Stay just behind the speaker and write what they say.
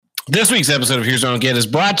This week's episode of Here's What I Don't Get is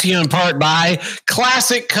brought to you in part by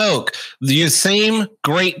Classic Coke. The same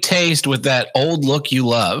great taste with that old look you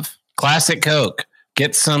love. Classic Coke.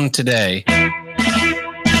 Get some today.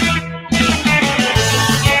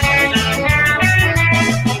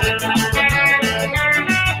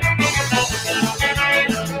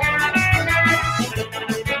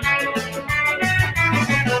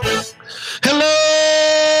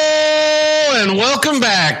 Welcome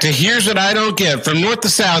back to Here's What I Don't Get, from north to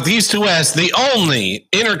south, east to west, the only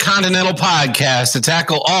intercontinental podcast to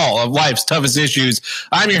tackle all of life's toughest issues.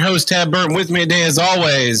 I'm your host, Tab Burton. With me today, as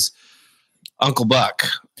always, Uncle Buck.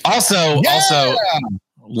 Also,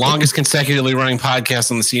 longest consecutively running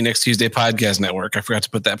podcast on the See You Next Tuesday podcast network. I forgot to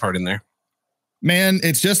put that part in there. Man,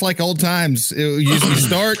 it's just like old times. You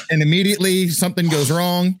start and immediately something goes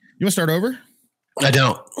wrong. You want to start over? I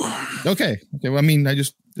don't. Okay. Well, I mean, I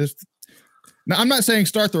just now, I'm not saying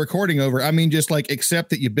start the recording over. I mean, just like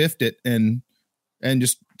accept that you biffed it and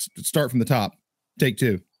just start from the top. Take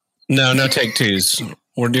two. No take twos.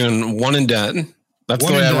 We're doing one and done. That's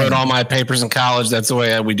the way I wrote all my papers in college. That's the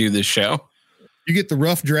way we do this show. You get the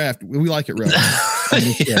rough draft. We like it rough.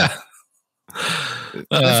 Yeah.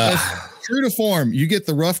 That's true to form. You get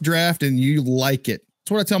the rough draft and you like it.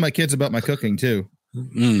 That's what I tell my kids about my cooking too.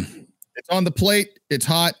 It's on the plate. It's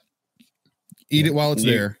hot. Eat it while it's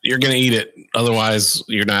there. You're going to eat it. Otherwise,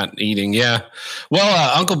 you're not eating. Yeah.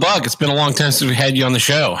 Well, Uncle Buck, it's been a long time since we had you on the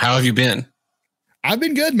show. How have you been? I've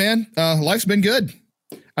been good, man. Life's been good.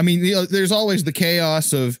 I mean, there's always the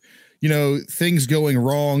chaos of, things going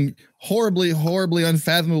wrong, horribly,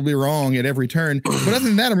 unfathomably wrong at every turn. But other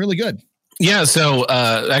than that, I'm really good. Yeah, so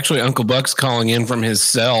actually, Uncle Buck's calling in from his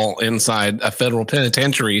cell inside a federal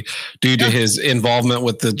penitentiary due to his involvement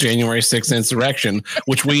with the January 6th insurrection,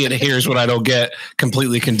 which we at Here's What I Don't Get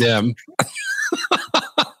completely condemn.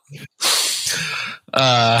 You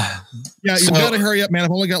got to hurry up, man. I've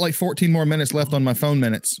only got like 14 more minutes left on my phone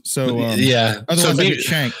minutes. So, otherwise I get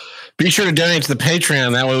shanked. Be sure to donate to the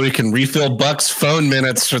Patreon. That way we can refill Buck's phone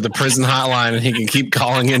minutes for the prison hotline and he can keep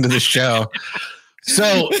calling into the show.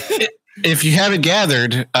 So... If you haven't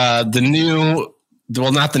gathered, not the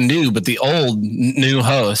old new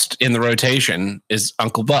host in the rotation is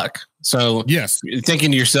Uncle Buck. So yes, you're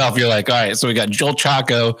thinking to yourself, you're like, all right, so we got Joel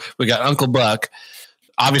Chaco, we got Uncle Buck.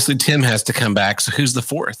 Obviously, Tim has to come back. So who's the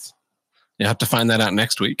fourth? You'll have to find that out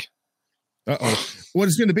next week. Uh-oh. What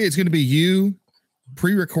it's going to be, it's going to be you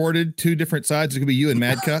pre-recorded, two different sides. It's going to be you and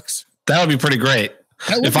Mad Cucks. That would be pretty great.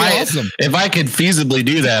 That would be awesome. If I could feasibly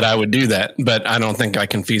do that, I would do that. But I don't think I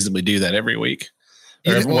can feasibly do that every week.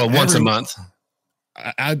 Once a month.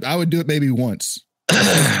 I would do it maybe once.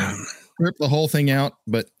 Rip the whole thing out.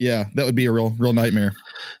 But yeah, that would be a real nightmare.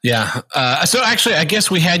 Yeah. So actually, I guess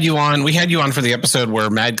we had you on for the episode where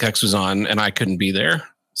Mad Cucks was on and I couldn't be there.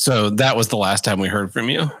 So that was the last time we heard from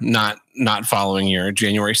you, not following your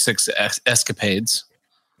January 6th escapades.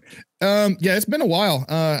 Yeah, it's been a while.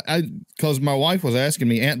 Because my wife was asking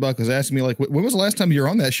me, Aunt Buck was asking me, like, when was the last time you were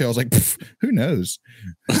on that show? I was like, who knows?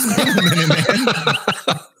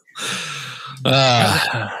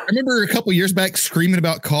 I remember a couple years back screaming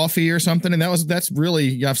about coffee or something, and that's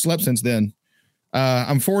really, I've slept since then.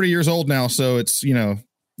 I'm 40 years old now, so it's, it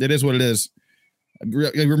is what it is.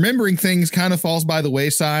 Remembering things kind of falls by the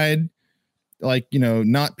wayside. Like,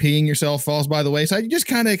 not peeing yourself falls by the wayside. You just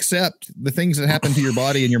kind of accept the things that happen to your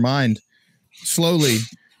body and your mind slowly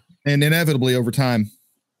and inevitably over time.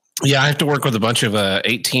 Yeah, I have to work with a bunch of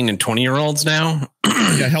 18 and 20-year-olds now.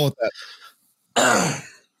 Yeah, hell with that.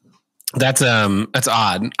 That's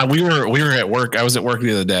odd. We were at work. I was at work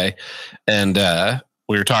the other day, and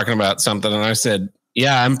we were talking about something, and I said,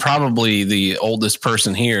 "Yeah, I'm probably the oldest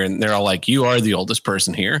person here," and they're all like, "You are the oldest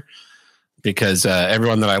person here." Because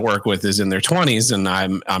everyone that I work with is in their 20s and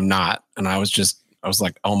I'm not. And I was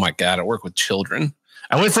like, oh my God, I work with children.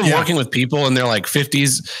 I went from working with people and they're like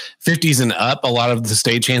 50s and up. A lot of the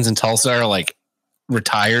stagehands in Tulsa are like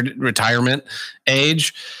retirement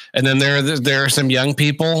age. And then there are some young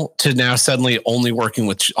people to now suddenly only working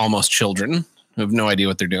with almost children who have no idea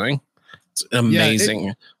what they're doing. It's amazing.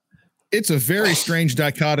 Yeah, it's a very strange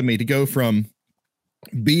dichotomy to go from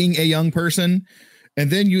being a young person. And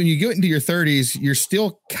then when you get into your 30s, you're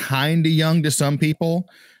still kind of young to some people,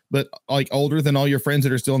 but like older than all your friends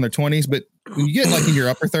that are still in their 20s. But when you get like in your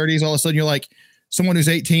upper 30s, all of a sudden you're like someone who's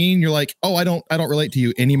 18. You're like, oh, I don't relate to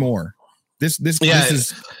you anymore. This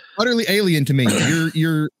is utterly alien to me.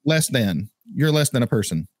 You're less than a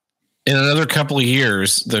person. In another couple of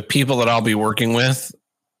years, the people that I'll be working with,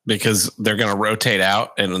 because they're going to rotate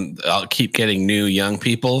out and I'll keep getting new young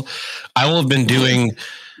people, I will have been doing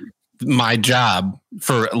my job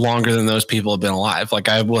for longer than those people have been alive. Like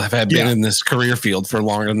I will have been in this career field for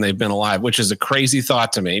longer than they've been alive, which is a crazy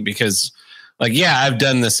thought to me because like, yeah, I've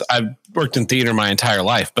done this. I've worked in theater my entire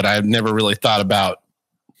life, but I've never really thought about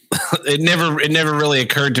it. Never really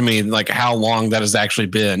occurred to me like how long that has actually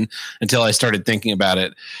been until I started thinking about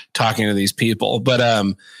it, talking to these people.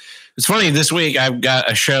 But, it's funny this week I've got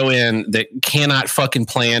a show in that cannot fucking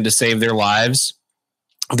plan to save their lives.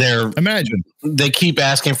 They keep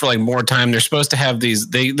asking for like more time. They're supposed to have these.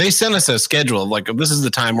 They sent us a schedule of like, this is the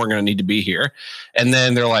time we're going to need to be here. And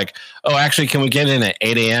then they're like, oh, actually, can we get in at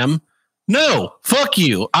 8 a.m.? No, fuck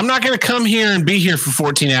you. I'm not going to come here and be here for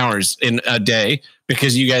 14 hours in a day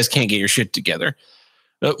because you guys can't get your shit together.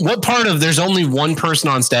 What part of there's only one person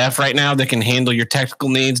on staff right now that can handle your technical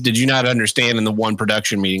needs? Did you not understand in the one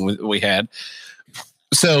production meeting we had?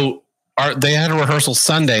 So they had a rehearsal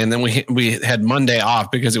Sunday, and then we had Monday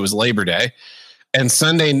off because it was Labor Day. And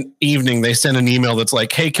Sunday evening, they sent an email that's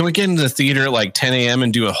like, hey, can we get into the theater at like 10 a.m.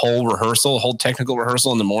 and do a whole technical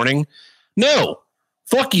rehearsal in the morning? No,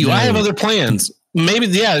 fuck you. No. I have other plans. Maybe,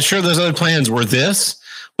 yeah, sure, those other plans were this.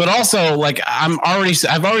 But also, like, I've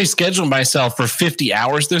already scheduled myself for 50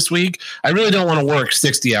 hours this week. I really don't want to work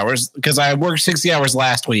 60 hours because I worked 60 hours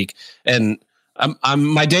last week, and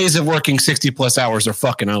my days of working 60 plus hours are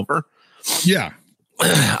fucking over. Yeah,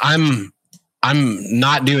 I'm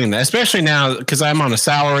not doing that, especially now because I'm on a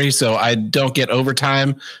salary, so I don't get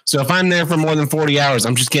overtime. So if I'm there for more than 40 hours,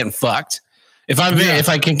 I'm just getting fucked. If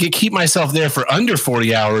I can keep myself there for under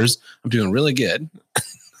 40 hours, I'm doing really good.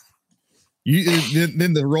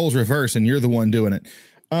 Then the roles reverse and you're the one doing it.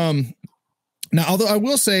 Now, although I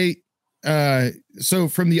will say, so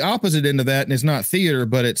from the opposite end of that, and it's not theater,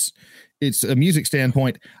 but it's a music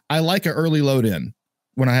standpoint. I like an early load in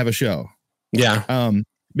when I have a show. Yeah.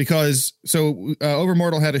 Because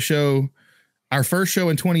Overmortal had a show, our first show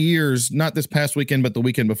in 20 years, not this past weekend, but the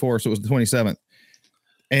weekend before. So it was the 27th.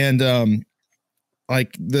 And,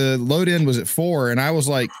 like the load in was at 4 and I was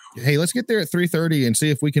like, hey, let's get there at 3:30 and see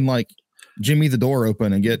if we can like jimmy the door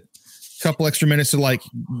open and get a couple extra minutes to like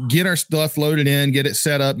get our stuff loaded in, get it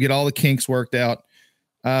set up, get all the kinks worked out.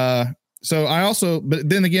 So I also, but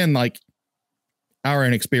then again, like our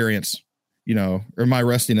inexperience, or my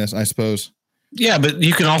rustiness, I suppose. Yeah, but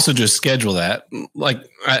you can also just schedule that. Like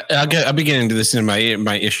I'll be getting into this in my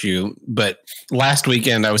issue, but last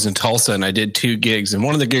weekend I was in Tulsa and I did 2 gigs, and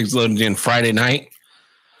one of the gigs loaded in Friday night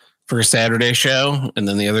for a Saturday show, and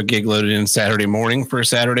then the other gig loaded in Saturday morning for a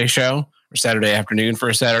Saturday show, or Saturday afternoon for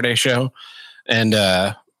a Saturday show. And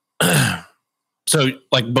so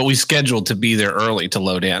like, but we scheduled to be there early to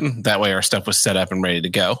load in. That way our stuff was set up and ready to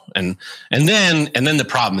go. And then the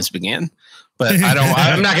problems began. But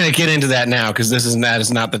I'm not going to get into that now because now is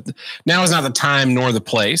not the time nor the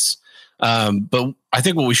place. But I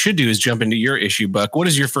think what we should do is jump into your issue, Buck. What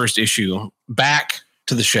is your first issue back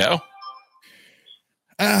to the show?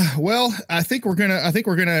 Well, I think we're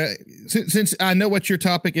gonna, since I know what your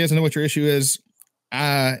topic is, I know what your issue is,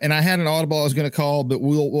 and I had an audible I was going to call, but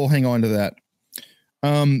we'll hang on to that.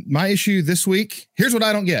 My issue this week, here's what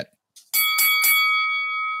I don't get.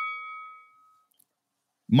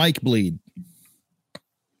 Mike Bleed.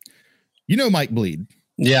 Mike Bleed.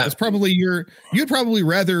 Yeah. That's probably you'd probably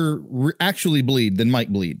rather actually bleed than Mike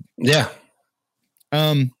Bleed. Yeah.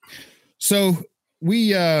 So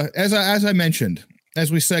we, as I mentioned, as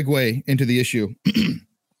we segue into the issue,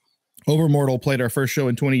 Overmortal played our first show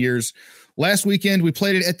in 20 years. Last weekend, we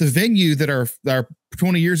played it at the venue that our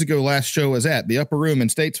 20 years ago last show was at, the Upper Room in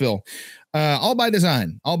Statesville. All by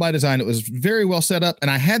design. It was very well set up, and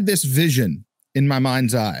I had this vision in my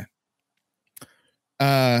mind's eye.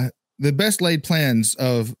 The best laid plans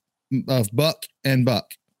of Buck and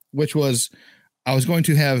Buck, which was I was going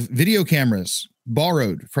to have video cameras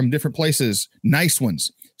borrowed from different places, nice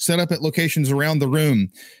ones, set up at locations around the room.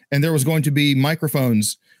 And there was going to be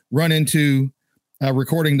microphones run into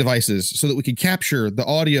recording devices so that we could capture the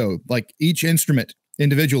audio, like each instrument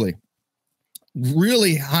individually,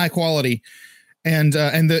 really high quality. And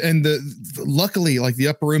luckily, like the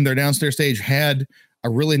Upper Room, their downstairs stage had a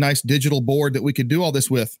really nice digital board that we could do all this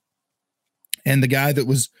with. And the guy that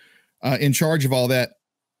was in charge of all that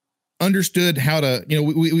understood how to,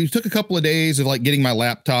 we took a couple of days of like getting my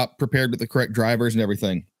laptop prepared with the correct drivers and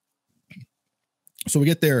everything. So we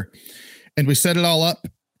get there and we set it all up,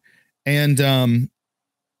 and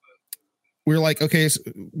we're like, okay, so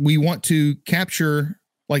we want to capture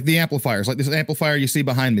like the amplifiers, like this amplifier you see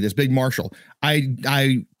behind me, this big Marshall.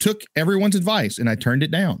 I took everyone's advice and I turned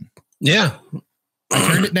it down. Yeah.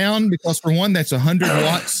 I turned it down because, for one, that's 100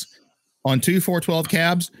 watts on 2 412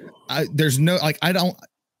 cabs. I didn't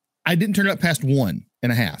turn it up past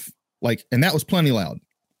 1.5. and that was plenty loud.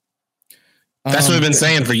 That's what we've been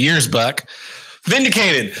saying for years, Buck.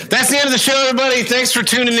 Vindicated. That's the end of the show, everybody. Thanks for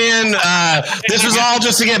tuning in. This was all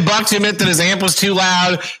just to get Buck to admit that his amp was too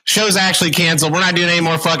loud. Show's actually canceled. We're not doing any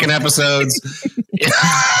more fucking episodes.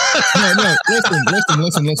 No.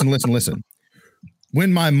 Listen.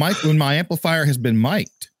 When my amplifier has been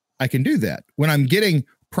mic'd, I can do that. When I'm getting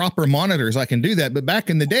proper monitors, I can do that. But back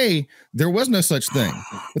in the day, there was no such thing.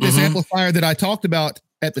 But this amplifier that I talked about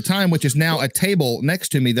at the time, which is now a table next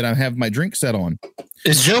to me that I have my drink set on.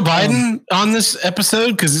 Is Joe Biden on this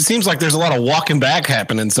episode? Because it seems like there's a lot of walking back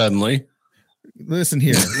happening suddenly. Listen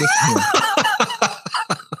here.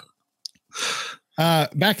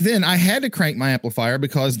 Back then, I had to crank my amplifier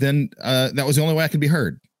because then that was the only way I could be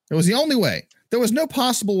heard. It was the only way. There was no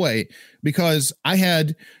possible way because I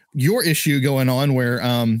had your issue going on where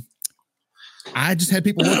I just had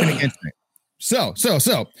people working against me. So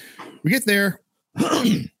we get there.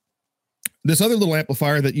 This other little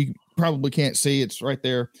amplifier that you probably can't see, it's right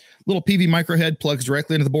there. Little PV micro head plugs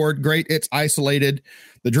directly into the board. Great. It's isolated.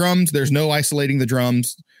 The drums, there's no isolating the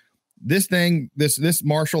drums. This thing, this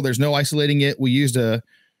Marshall, there's no isolating it. We used not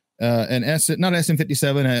SM57,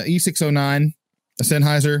 a E609, a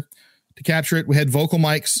Sennheiser to capture it. We had vocal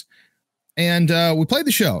mics and we played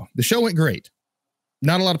the show. The show went great.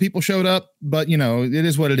 Not a lot of people showed up, but it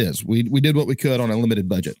is what it is. We did what we could on a limited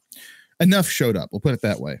budget. Enough showed up. We'll put it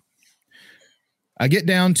that way. I get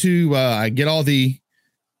down to, I get all the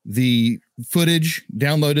footage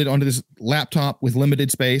downloaded onto this laptop with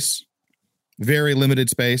limited space, very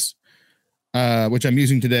limited space, which I'm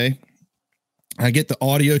using today. I get the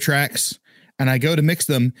audio tracks and I go to mix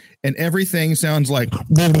them and everything sounds like,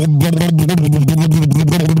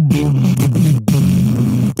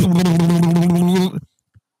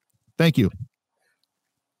 thank you.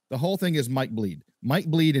 The whole thing is mic bleed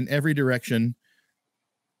in every direction,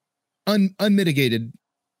 unmitigated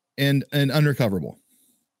and unrecoverable.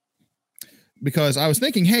 Because I was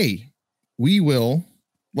thinking, hey, we will,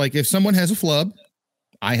 like, if someone has a flub,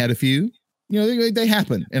 I had a few, they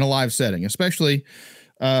happen in a live setting, especially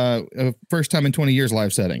first time in 20 years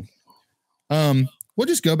live setting. We'll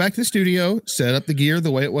just go back to the studio, set up the gear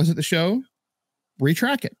the way it was at the show,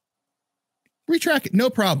 retrack it. No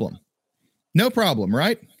problem,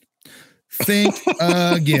 right? Think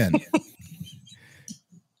again.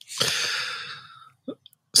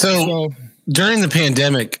 So during the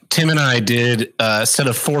pandemic, Tim and I did a set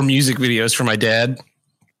of 4 music videos for my dad.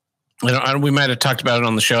 We might have talked about it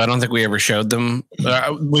on the show. I don't think we ever showed them.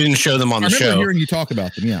 We didn't show them on the show. I remember hearing you talk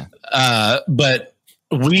about them, yeah. But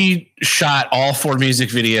we shot all 4 music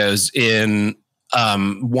videos in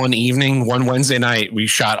one evening, one Wednesday night. We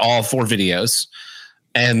shot all 4 videos.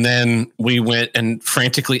 And then we went and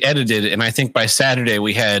frantically edited. And I think by Saturday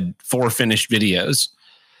we had 4 finished videos.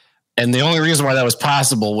 And the only reason why that was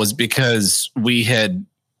possible was because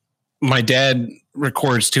my dad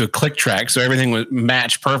records to a click track. So everything would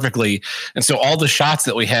match perfectly. And so all the shots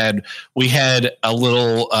that we had a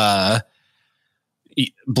little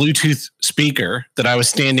Bluetooth speaker that I was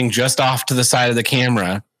standing just off to the side of the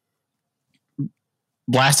camera,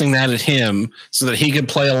 blasting that at him so that he could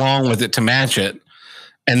play along with it to match it.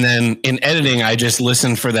 And then in editing, I just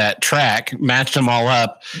listened for that track, matched them all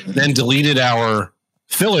up, then deleted our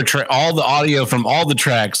filler track, all the audio from all the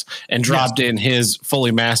tracks, and dropped in his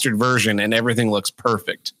fully mastered version, and everything looks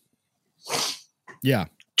perfect. Yeah.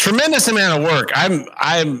 Tremendous amount of work.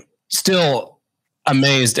 I'm still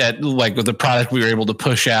amazed at the product we were able to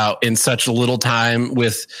push out in such little time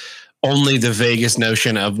with only the vaguest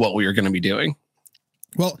notion of what we were going to be doing.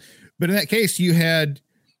 Well, but in that case, you had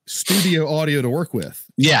studio audio to work with.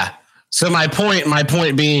 Yeah. So my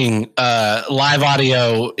point being, live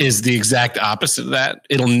audio is the exact opposite of that.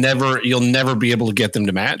 You'll never be able to get them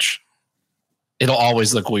to match. It'll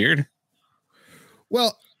always look weird.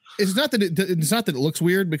 Well, it's not that it looks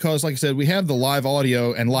weird because, like I said, we have the live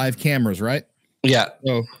audio and live cameras, right? Yeah.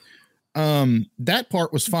 So, that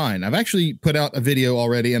part was fine. I've actually put out a video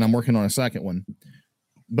already, and I'm working on a second one.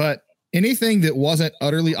 But anything that wasn't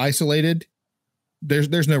utterly isolated,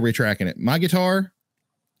 there's no retracking it. My guitar,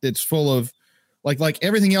 it's full of like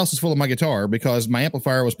everything else is full of my guitar because my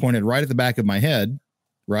amplifier was pointed right at the back of my head.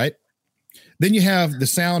 Right. Then you have the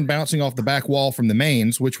sound bouncing off the back wall from the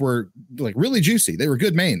mains, which were like really juicy. They were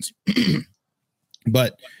good mains.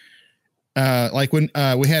 But like when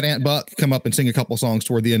we had Aunt Buck come up and sing a couple songs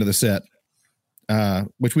toward the end of the set,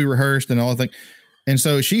 which we rehearsed and all the things. And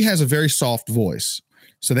so she has a very soft voice.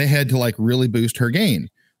 So they had to like really boost her gain.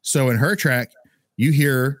 So in her track, you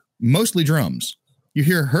hear mostly drums. You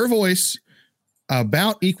hear her voice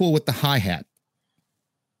about equal with the hi-hat.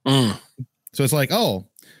 So it's like, oh,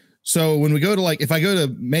 So when we go to if I go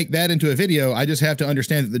to make that into a video, I just have to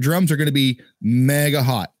understand that the drums are going to be mega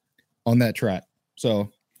hot on that track.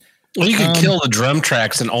 So, well, you could kill the drum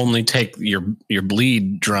tracks and only take your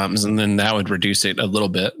bleed drums, and then that would reduce it a little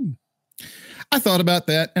bit. I thought about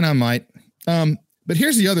that, and I might. But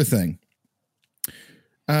here's the other thing.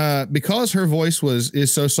 Because her voice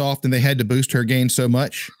is so soft, and they had to boost her gain so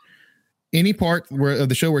much, any part of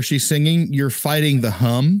the show where she's singing, you're fighting the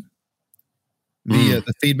hum. The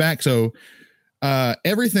feedback. So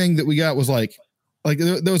everything that we got was like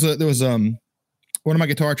there was one of my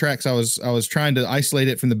guitar tracks. I was trying to isolate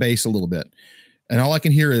it from the bass a little bit, and all I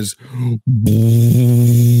can hear is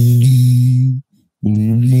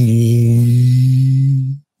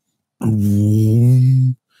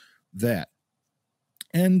that,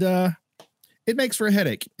 and it makes for a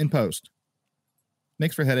headache in post.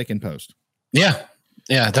 Yeah,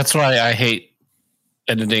 that's why I hate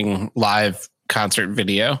editing live concert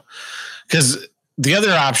video, because the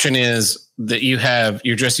other option is that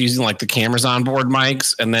you're just using like the cameras on board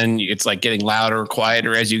mics, and then it's like getting louder or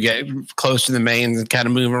quieter as you get close to the mains and kind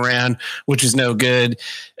of move around, which is no good.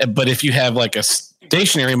 But if you have like a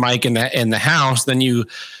stationary mic in the house, then you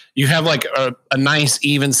have like a nice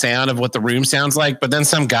even sound of what the room sounds like. But then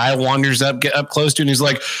some guy wanders get up close to it, and he's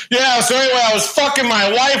like, yeah, so anyway, I was fucking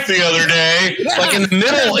my wife the other day. Like in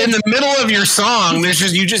the middle of your song,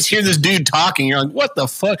 you just hear this dude talking. You're like, what the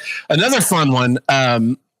fuck? Another fun one.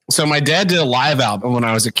 So my dad did a live album when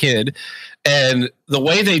I was a kid, and the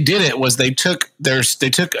way they did it was they took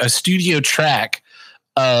a studio track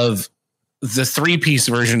of the 3-piece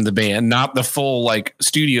version of the band, not the full like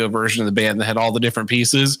studio version of the band that had all the different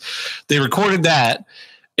pieces. They recorded that.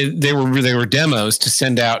 They were demos to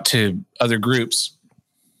send out to other groups.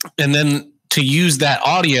 And then to use that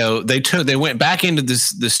audio, they went back into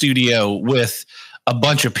the studio with a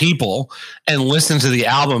bunch of people and listened to the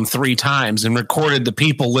album 3 times and recorded the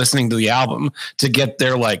people listening to the album to get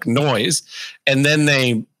their like noise. And then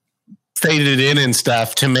they faded it in and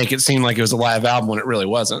stuff to make it seem like it was a live album when it really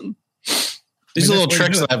wasn't. These are little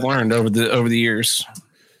tricks that I've learned over the years.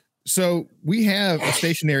 So we have a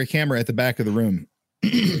stationary camera at the back of the room,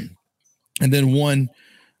 and then one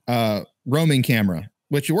roaming camera,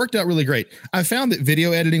 which worked out really great. I found that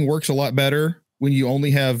video editing works a lot better when you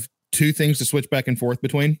only have 2 things to switch back and forth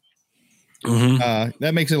between. Mm-hmm.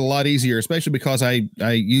 That makes it a lot easier, especially because I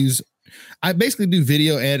basically do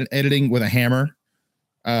video editing with a hammer,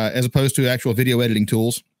 as opposed to actual video editing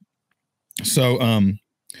tools. So,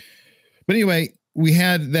 but anyway, we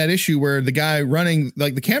had that issue where the guy running,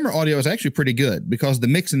 like the camera audio is actually pretty good because the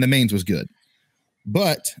mix in the mains was good.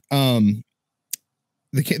 But the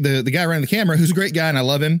guy running the camera, who's a great guy and I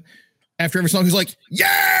love him, after every song, he's like,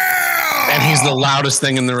 yeah! And he's the loudest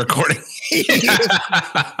thing in the recording.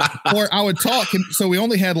 Or I would talk. So we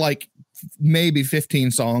only had like maybe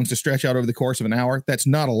 15 songs to stretch out over the course of an hour. That's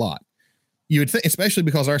not a lot. You would think, especially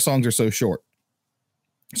because our songs are so short.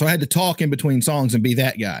 So I had to talk in between songs and be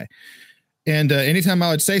that guy. And anytime I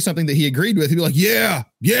would say something that he agreed with, he'd be like, yeah.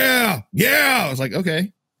 I was like,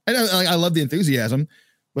 okay. I love the enthusiasm,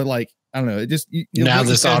 but like, I don't know. It just, now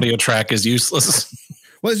this audio track is useless.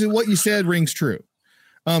 What you said rings true.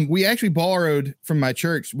 We actually borrowed from my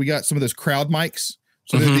church. We got some of those crowd mics.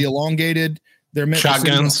 So they're the elongated, they're meant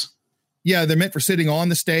shotguns. They're meant for sitting on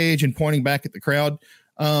the stage and pointing back at the crowd.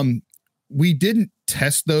 We didn't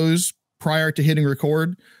test those prior to hitting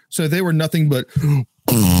record. So they were nothing but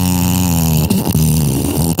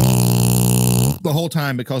the whole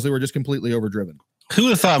time because they were just completely overdriven. Who would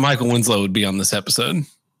have thought Michael Winslow would be on this episode?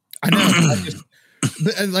 I know.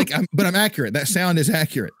 But I'm accurate. That sound is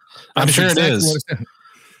accurate. I'm sure exactly it is.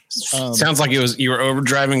 Sounds like you were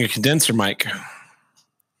overdriving a condenser mic.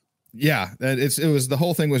 Yeah, it was the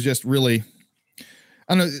whole thing was just really,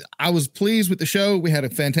 I don't know. I was pleased with the show. We had a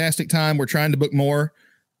fantastic time. We're trying to book more,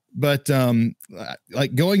 but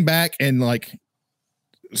like going back and like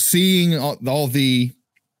seeing all the,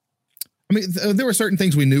 I mean, there were certain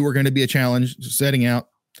things we knew were going to be a challenge setting out.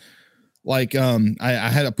 Like, I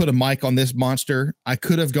had to put a mic on this monster. I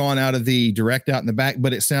could have gone out of the direct out in the back,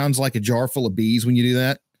 but it sounds like a jar full of bees when you do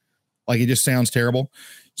that. Like, it just sounds terrible.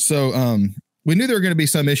 So, we knew there were going to be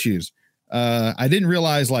some issues. I didn't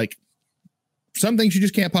realize like some things you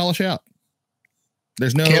just can't polish out.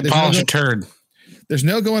 There's no a turd. There's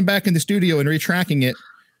no going back in the studio and retracking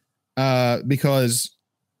it, because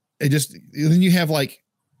it just, then you have like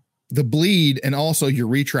the bleed and also your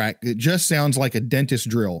retract. It just sounds like a dentist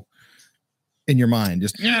drill in your mind.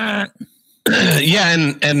 Just yeah.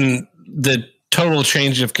 And the total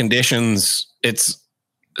change of conditions. It's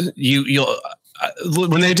you'll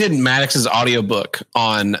when they did Maddox's audiobook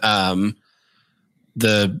on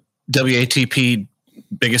the WATP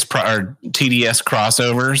biggest or TDS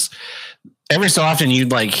crossovers, every so often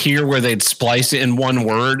you'd like hear where they'd splice it in one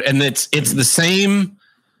word, and it's the same,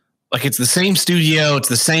 like it's the same studio, it's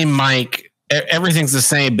the same mic, everything's the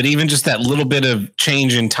same, but even just that little bit of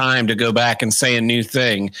change in time to go back and say a new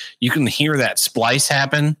thing, you can hear that splice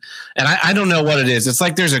happen. And I don't know what it is. It's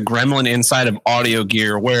like there's a gremlin inside of audio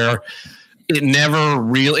gear where it never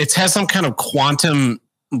really, it has some kind of quantum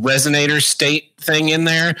resonator state thing in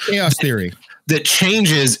there. Chaos theory. That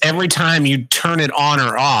changes every time you turn it on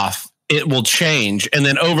or off. It will change. And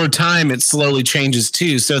then over time, it slowly changes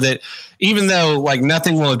too. So that even though like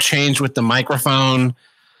nothing will have changed with the microphone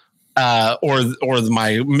or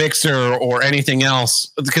my mixer or anything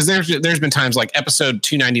else, because there's been times like episode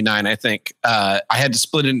 299, I think I had to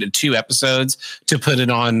split it into 2 episodes to put it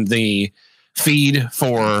on the feed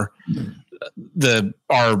for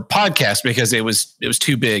our podcast because it was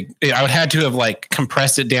too big. I would had to have like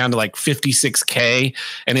compressed it down to like 56K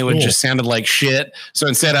and it would just sounded like shit. So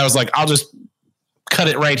instead I was like, I'll just cut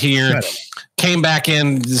it right here. Came back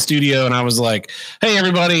in the studio and I was like, hey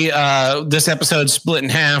everybody, this episode's split in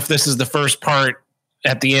half. This is the first part.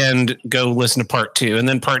 At the end, go listen to part 2. And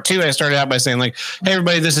then part 2, I started out by saying like, hey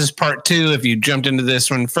everybody, this is part 2. If you jumped into this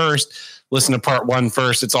one first, listen to part 1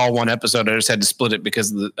 first. It's all one episode. I just had to split it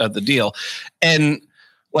because of the deal. And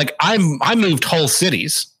like I moved whole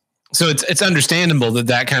cities. So it's understandable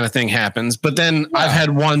that kind of thing happens. But then I've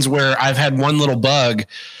had ones where I've had one little bug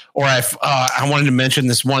or I wanted to mention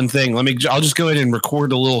this one thing. I'll just go ahead and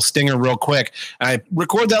record a little stinger real quick. I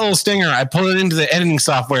record that little stinger. I pull it into the editing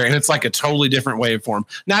software and it's like a totally different waveform.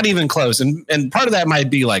 Not even close. And part of that might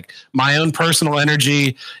be like my own personal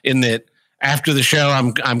energy in that after the show,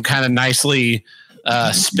 I'm kind of nicely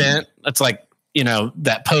spent. It's like, you know,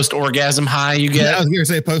 that post-orgasm high you get. Yeah, I was going to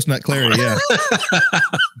say post-nut clarity, yeah.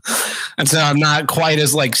 And so I'm not quite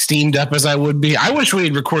as like steamed up as I would be. I wish we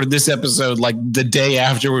had recorded this episode like the day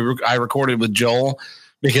after I recorded with Joel,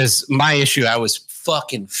 because my issue, I was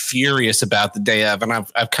fucking furious about the day of, and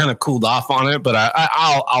I've kind of cooled off on it, but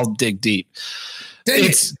I'll dig deep. Dang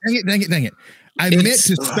it. I meant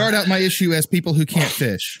to start out my issue as people who can't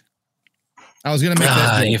fish. I was going to make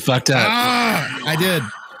that. You fucked up. I did.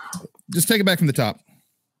 Just take it back from the top.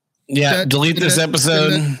 Yeah, delete this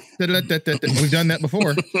episode. We've done that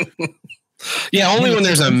before. Yeah, only when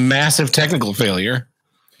there's a massive technical failure.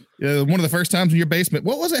 Yeah, one of the first times in your basement.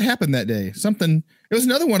 What was it happened that day? Something. It was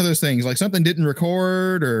another one of those things, like something didn't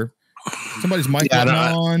record or somebody's mic wasn't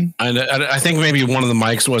on. I think maybe one of the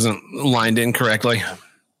mics wasn't lined in correctly.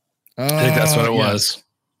 I think that's what it was.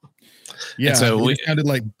 Yeah, and so it sounded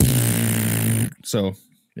like. So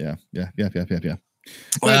yeah.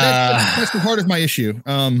 Well, that's the heart of my issue.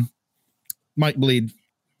 Mic bleed,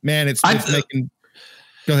 man. It's making.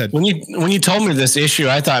 Go ahead. When you told me this issue,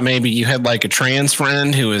 I thought maybe you had like a trans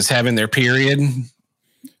friend who was having their period.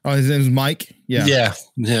 Oh, his name's Mike. Yeah.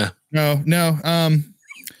 No.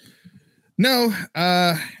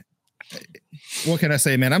 What can I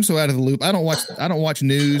say, man? I'm so out of the loop. I don't watch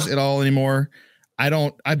news at all anymore.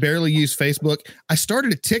 I barely use Facebook. I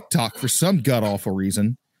started a TikTok for some god awful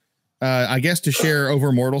reason. I guess to share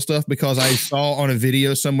over mortal stuff because I saw on a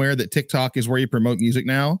video somewhere that TikTok is where you promote music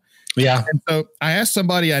now. Yeah. And so I asked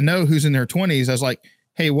somebody I know who's in their 20s. I was like,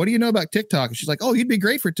 hey, what do you know about TikTok? And she's like, oh, you'd be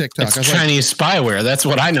great for TikTok. It's Chinese spyware. That's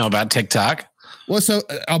what I know about TikTok. Well, so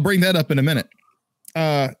I'll bring that up in a minute.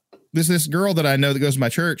 This girl that I know that goes to my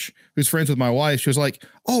church who's friends with my wife. She was like,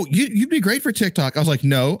 oh, you'd be great for TikTok. I was like,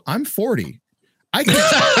 no, I'm 40. I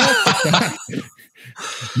can't.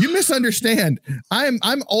 You misunderstand.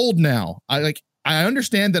 I'm old now. I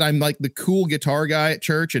understand that I'm like the cool guitar guy at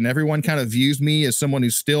church and everyone kind of views me as someone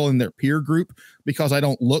who's still in their peer group because I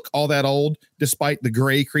don't look all that old despite the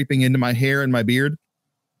gray creeping into my hair and my beard.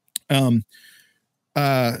 And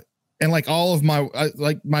like all of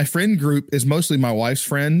my friend group is mostly my wife's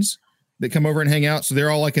friends that come over and hang out. So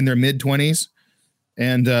they're all like in their mid 20s.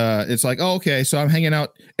 And it's like, oh, okay. So I'm hanging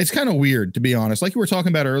out. It's kind of weird, to be honest. Like you were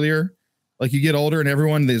talking about earlier, like you get older and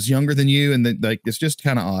everyone is younger than you. And like, it's just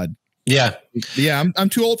kind of odd. Yeah. Yeah. I'm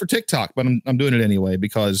too old for TikTok, but I'm doing it anyway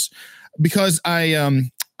because I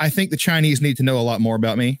think the Chinese need to know a lot more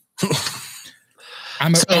about me.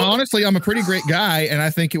 Honestly, I'm a pretty great guy and I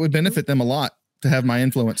think it would benefit them a lot to have my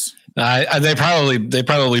influence. They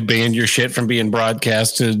probably banned your shit from being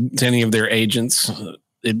broadcast to any of their agents.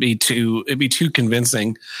 It'd be too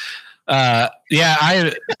convincing. I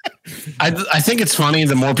think it's funny.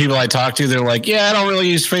 The more people I talk to, they're like, yeah, I don't really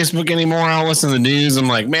use Facebook anymore. I don't listen to the news. I'm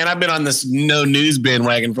like, man, I've been on this no news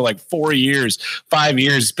bandwagon for like 4 years, 5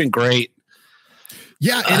 years. It's been great.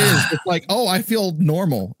 Yeah, it is. It's like, oh, I feel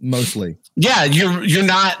normal mostly. Yeah, you're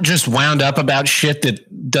not just wound up about shit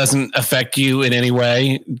that doesn't affect you in any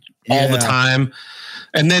way all the time.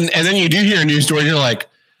 And then you do hear a news story, you're like,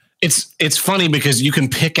 it's funny because you can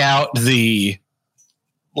pick out the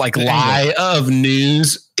lie of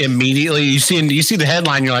news immediately. You see the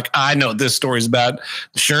headline, you're like, I know what this story's about.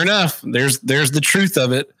 Sure enough, there's the truth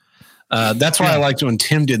of it. That's why I liked when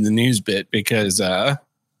Tim did the news bit, because then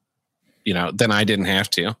I didn't have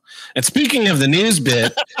to. And speaking of the news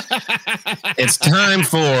bit, it's time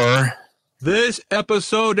for... This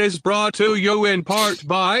episode is brought to you in part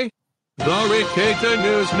by the Ricata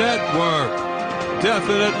News Network.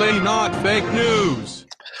 Definitely not fake news.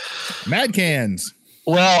 Mad Cans.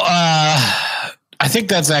 Well, I think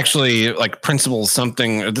that's actually like Principal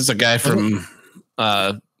something. This is a guy from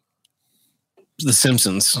The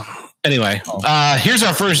Simpsons. Anyway, here's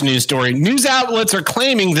our first news story. News outlets are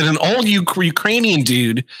claiming that an old Ukrainian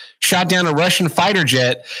dude shot down a Russian fighter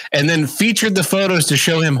jet and then featured the photos to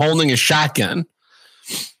show him holding a shotgun.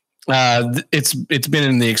 It's been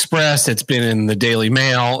in the Express. It's been in the Daily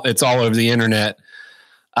Mail. It's all over the internet.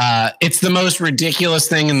 It's the most ridiculous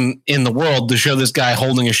thing in the world to show this guy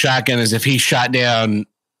holding a shotgun as if he shot down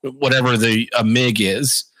whatever a MiG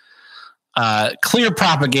is. Clear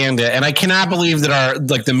propaganda, and I cannot believe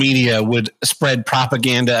that the media would spread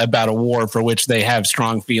propaganda about a war for which they have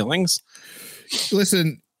strong feelings.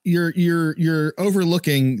 Listen, you're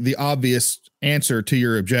overlooking the obvious answer to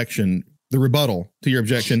your objection, the rebuttal to your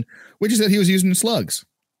objection, which is that he was using slugs.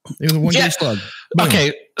 It was a one-gauge slug. Boom.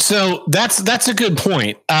 Okay, so that's a good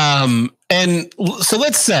point. And so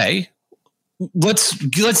let's say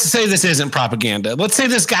this isn't propaganda. Let's say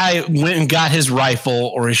this guy went and got his rifle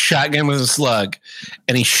or his shotgun with a slug,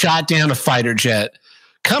 and he shot down a fighter jet,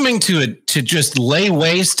 coming to just lay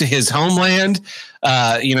waste to his homeland.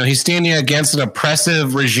 He's standing against an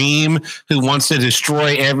oppressive regime who wants to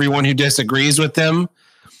destroy everyone who disagrees with them.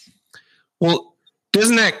 Well,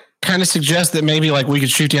 doesn't that kind of suggest that maybe we could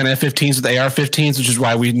shoot down F-15s with AR-15s, which is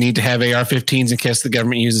why we need to have AR-15s in case the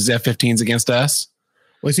government uses F-15s against us?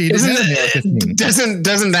 Well, see, doesn't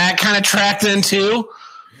that kind of track then too?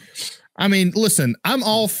 I mean, listen, I'm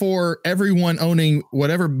all for everyone owning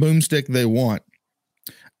whatever boomstick they want.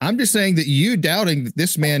 I'm just saying that you doubting that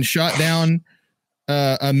this man shot down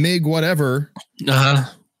a MiG whatever, a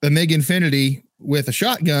MiG Infinity with a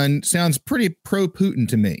shotgun sounds pretty pro-Putin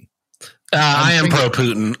to me. I am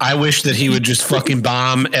pro-Putin. I wish that he would just fucking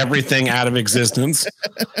bomb everything out of existence.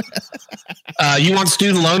 You want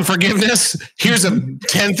student loan forgiveness? Here's a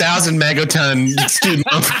 10,000 megaton student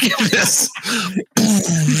loan forgiveness.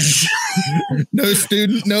 No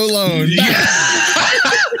student, no loan.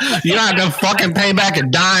 You're not going to fucking pay back a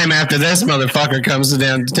dime after this motherfucker comes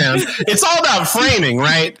downtown. It's all about framing,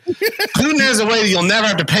 right? Putin has a way that you'll never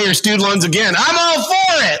have to pay your student loans again. I'm all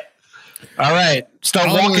for it. All right. Start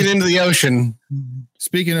walking into the ocean.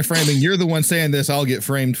 Speaking of framing, you're the one saying this. I'll get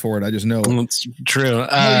framed for it. I just know. It's true.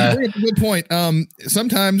 Good point.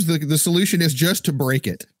 Sometimes the solution is just to break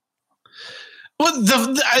it. Well,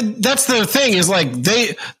 that's the thing is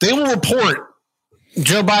they will report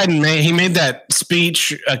Joe Biden. He made that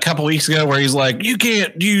speech a couple weeks ago where he's like, you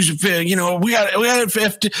can't use, we got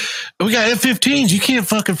F-15s. You can't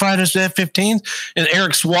fucking fight us with F-15s. And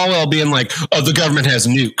Eric Swalwell being like, oh, the government has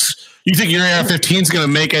nukes. You think your AR-15 is going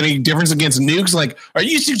to make any difference against nukes? Are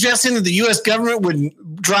you suggesting that the U.S. government would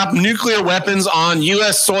drop nuclear weapons on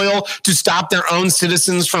U.S. soil to stop their own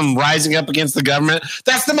citizens from rising up against the government?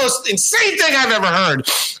 That's the most insane thing I've ever heard.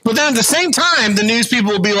 But then at the same time, the news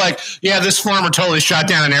people will be like, yeah, this farmer totally shot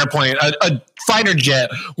down an airplane, a fighter jet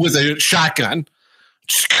with a shotgun.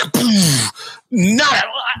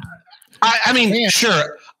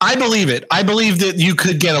 Sure. I believe it. I believe that you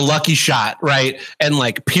could get a lucky shot, right? And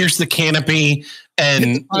pierce the canopy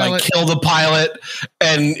and kill the pilot.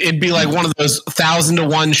 And it'd be like one of those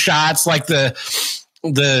 1,000-to-1 shots, like the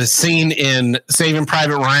scene in Saving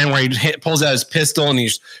Private Ryan where he pulls out his pistol and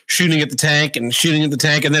he's shooting at the tank. And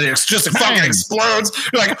then it's just fucking explodes.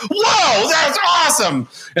 You're like, whoa, that's awesome.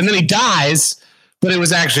 And then he dies. But it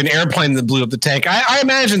was actually an airplane that blew up the tank. I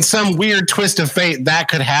imagine some weird twist of fate that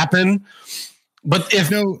could happen. But if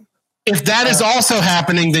that is also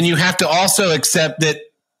happening, then you have to also accept that,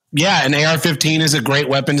 an AR-15 is a great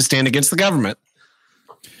weapon to stand against the government.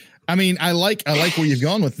 I mean, I like where you've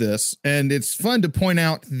gone with this, and it's fun to point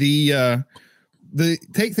out the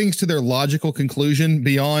take things to their logical conclusion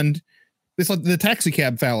beyond this, the taxi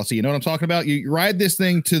cab fallacy. You know what I'm talking about? You ride this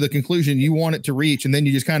thing to the conclusion you want it to reach, and then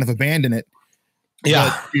you just kind of abandon it.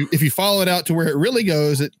 Yeah. But if you follow it out to where it really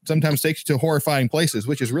goes, it sometimes takes you to horrifying places,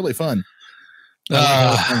 which is really fun. No,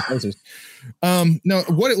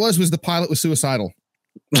 what it was the pilot was suicidal.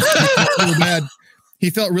 He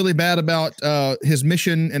felt really bad about his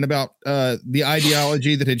mission and about the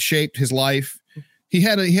ideology that had shaped his life. He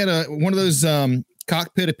had one of those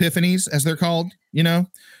cockpit epiphanies, as they're called, and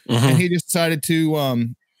he just decided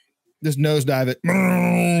to just nosedive it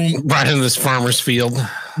right into this farmer's field.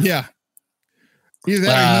 Yeah. Either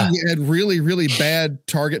that or he had really, really bad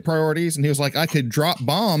target priorities, and he was like, I could drop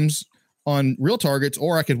bombs on real targets,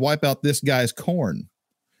 or I could wipe out this guy's corn.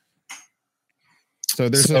 So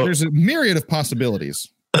there's a myriad of possibilities.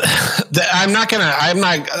 I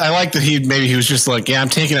like that he was just like, yeah, I'm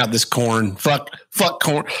taking out this corn. Fuck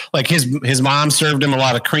corn. Like his mom served him a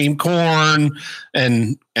lot of cream corn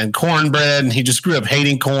and cornbread, and he just grew up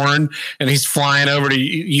hating corn. And he's flying over to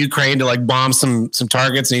Ukraine to like bomb some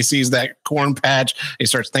targets, and he sees that corn patch. He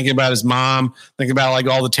starts thinking about his mom, thinking about like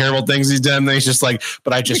all the terrible things he's done. And he's just like,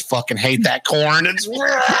 but I just fucking hate that corn. It's it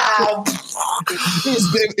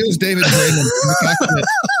was David Draymond.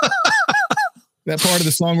 That part of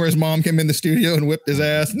the song where his mom came in the studio and whipped his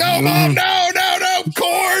ass. No, mom, no,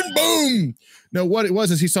 corn, boom. No, what it was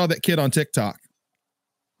is he saw that kid on TikTok.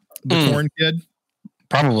 The corn kid.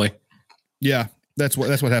 Probably. Yeah, that's what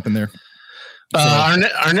happened there.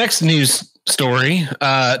 Our next news story,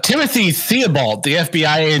 Timothy Theobald, the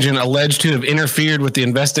FBI agent alleged to have interfered with the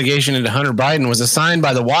investigation into Hunter Biden, was assigned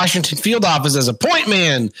by the Washington field office as a point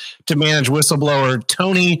man to manage whistleblower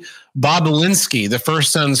Tony Bobulinski, the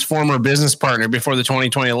first son's former business partner before the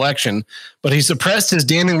 2020 election, but he suppressed his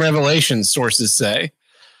damning revelations, sources say.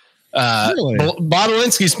 Really?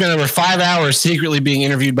 Bobulinski spent over 5 hours secretly being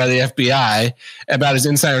interviewed by the FBI about his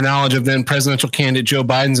insider knowledge of then presidential candidate Joe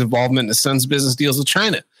Biden's involvement in his son's business deals with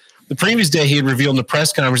China. The previous day, he had revealed in the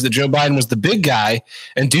press conference that Joe Biden was the big guy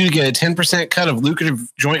and due to get a 10% cut of lucrative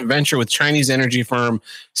joint venture with Chinese energy firm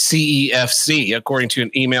CEFC, according to an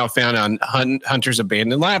email found on Hunter's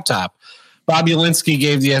abandoned laptop. Bobulinski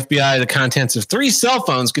gave the FBI the contents of 3 cell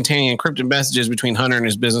phones containing encrypted messages between Hunter and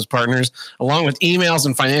his business partners, along with emails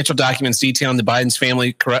and financial documents detailing the Biden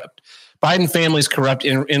family's corrupt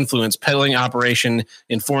influence peddling operation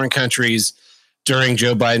in foreign countries during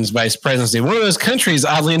Joe Biden's vice presidency. One of those countries,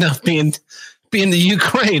 oddly enough, being the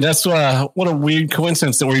Ukraine. That's what a weird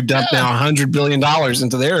coincidence that we've dumped now $100 billion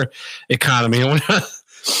into their economy.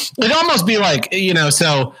 It'd almost be like,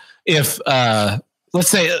 so if let's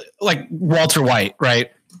say like Walter White, right?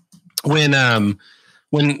 When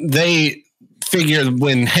they figure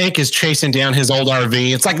when Hank is chasing down his old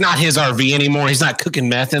RV, it's like not his RV anymore. He's not cooking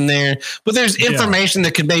meth in there, but there's information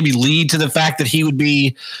that could maybe lead to the fact that he would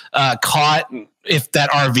be caught if that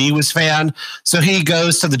RV was found. So he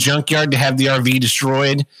goes to the junkyard to have the RV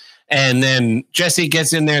destroyed. And then Jesse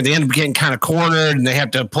gets in there. They end up getting kind of cornered and they have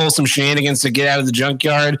to pull some shenanigans to get out of the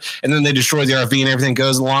junkyard. And then they destroy the RV and everything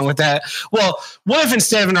goes along with that. Well, what if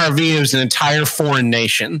instead of an RV, it was an entire foreign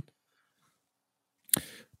nation?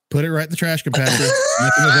 Put it right in the trash compactor.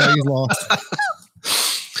 Nothing of value lost.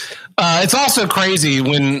 It's also crazy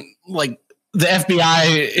when like the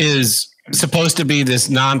FBI is supposed to be this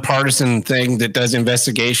nonpartisan thing that does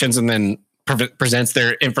investigations and then presents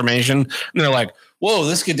their information. And they're like, whoa,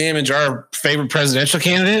 this could damage our favorite presidential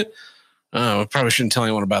candidate. Oh, I probably shouldn't tell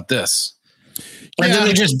anyone about this. And then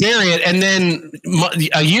they just bury it. And then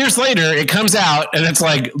years later, it comes out and it's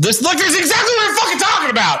like, this is exactly what we're fucking talking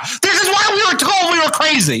about. This is why we were told we were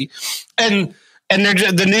crazy. And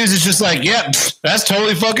the news is just like, yep, that's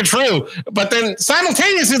totally fucking true. But then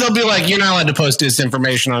simultaneously, they'll be like, you're not allowed to post this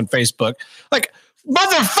information on Facebook. Like,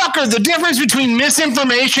 motherfucker, the difference between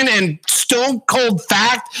misinformation and stone cold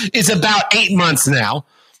fact is about 8 months now.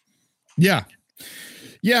 Yeah.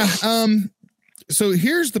 Yeah. So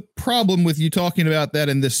here's the problem with you talking about that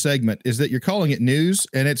in this segment is that you're calling it news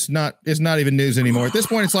and it's not even news anymore. At this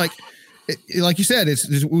point, it's like you said,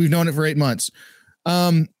 we've known it for 8 months.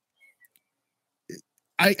 I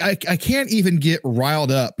can't even get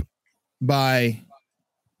riled up by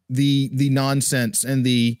the nonsense and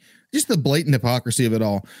just the blatant hypocrisy of it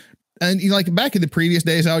all. And like back in the previous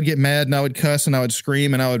days, I would get mad and I would cuss and I would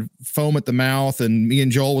scream and I would foam at the mouth and me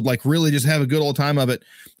and Joel would like really just have a good old time of it.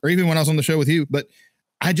 Or even when I was on the show with you, but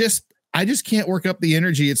I just can't work up the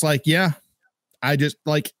energy. It's like, yeah, I just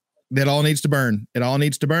like that all needs to burn. It all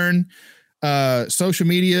needs to burn. Social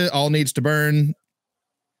media all needs to burn.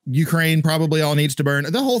 Ukraine probably all needs to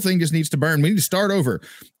burn. The whole thing just needs to burn. We need to start over.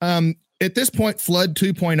 At this point, Flood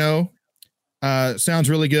 2.0 sounds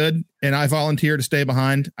really good. And I volunteer to stay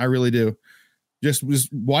behind. I really do. Just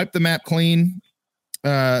wipe the map clean.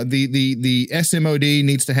 The SMOD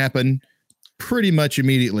needs to happen pretty much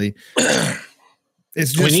immediately.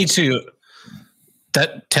 It's just, we need to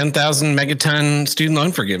that 10,000 megaton student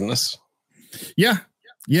loan forgiveness. Yeah.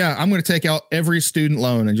 Yeah, I'm going to take out every student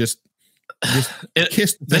loan and just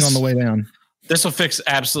kiss the thing on the way down. This will fix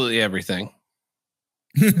absolutely everything.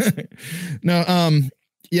 No,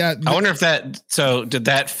 yeah. I wonder if did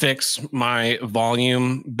that fix my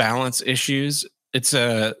volume balance issues? It's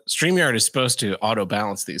StreamYard is supposed to auto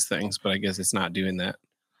balance these things, but I guess it's not doing that.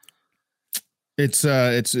 It's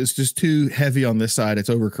just too heavy on this side. It's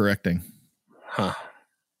overcorrecting. Huh.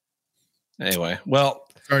 Anyway, well,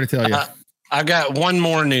 sorry to tell you. I've got one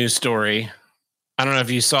more news story. I don't know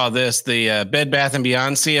if you saw this. The Bed Bath &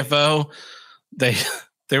 Beyond CFO, they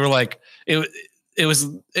were like, it was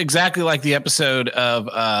exactly like the episode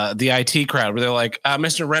of the IT Crowd where they're like,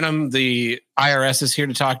 Mr. Renham, the IRS is here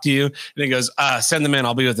to talk to you. And he goes, send them in.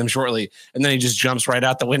 I'll be with them shortly. And then he just jumps right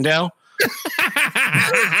out the window.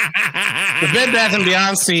 The Bed Bath &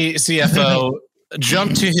 Beyond CFO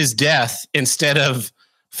jumped to his death instead of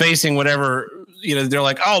facing whatever, they're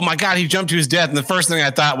like, oh my God, he jumped to his death. And the first thing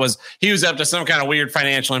I thought was he was up to some kind of weird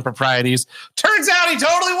financial improprieties. Turns out he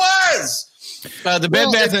totally was. The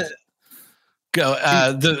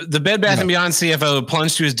Bed Bath & Beyond CFO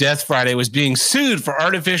plunged to his death Friday was being sued for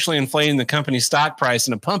artificially inflating the company's stock price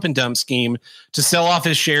in a pump and dump scheme to sell off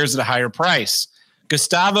his shares at a higher price.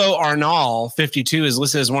 Gustavo Arnal, 52, is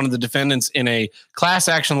listed as one of the defendants in a class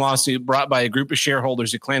action lawsuit brought by a group of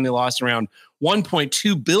shareholders who claim they lost around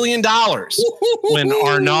 $1.2 billion when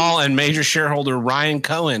Arnal and major shareholder Ryan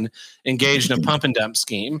Cohen engaged in a pump and dump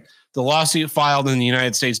scheme. The lawsuit filed in the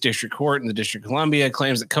United States District Court in the District of Columbia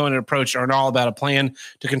claims that Cohen had approached Arnal about a plan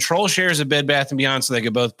to control shares of Bed Bath & Beyond so they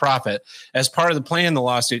could both profit. As part of the plan, the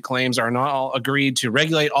lawsuit claims Arnal agreed to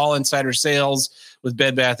regulate all insider sales with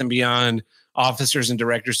Bed Bath & Beyond officers and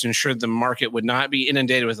directors to ensure the market would not be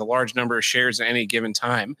inundated with a large number of shares at any given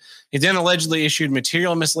time. He then allegedly issued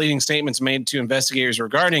material misleading statements made to investigators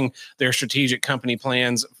regarding their strategic company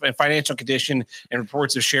plans, financial condition, and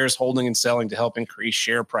reports of shares holding and selling to help increase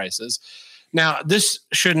share prices. Now, this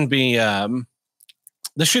shouldn't be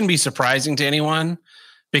surprising to anyone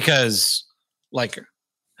because, like,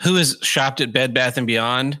 who has shopped at Bed Bath &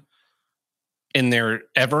 Beyond in there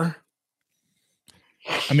ever?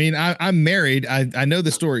 I mean, I'm married. I know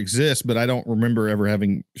the store exists, but I don't remember ever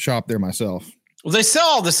having shopped there myself. Well, they sell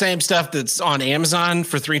all the same stuff that's on Amazon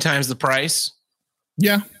for 3 times the price.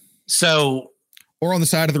 Yeah. So, or on the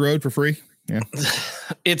side of the road for free. Yeah.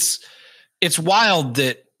 It's wild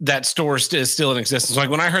that store is still in existence. Like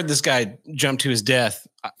when I heard this guy jump to his death,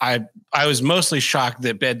 I was mostly shocked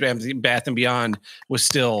that Bed Bath & Beyond was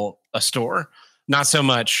still a store. Not so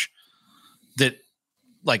much that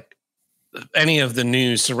like any of the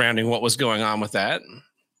news surrounding what was going on with that.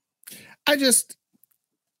 I just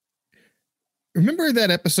remember that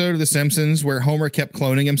episode of The Simpsons where Homer kept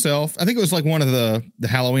cloning himself. I think it was like one of the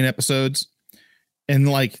Halloween episodes, and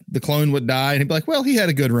like the clone would die and he'd be like, well, he had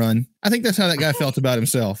a good run. I think that's how that guy felt about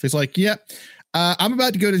himself. He's like, yep, I'm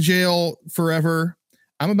about to go to jail forever.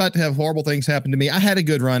 I'm about to have horrible things happen to me. I had a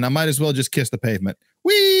good run. I might as well just kiss the pavement.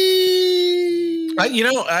 Whee!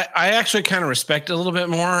 I actually kind of respect it a little bit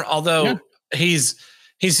more, although he's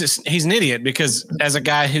an idiot because as a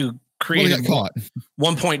guy who created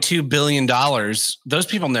 $1.2 billion, those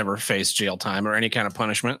people never face jail time or any kind of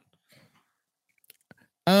punishment.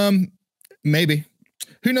 Maybe.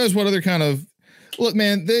 Who knows what other kind of look,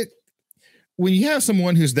 man, when you have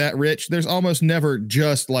someone who's that rich, there's almost never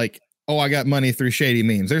just like, oh, I got money through shady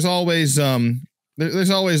means. There's always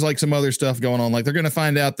there's always like some other stuff going on. Like they're going to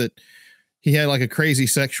find out that he had like a crazy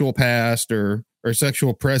sexual past or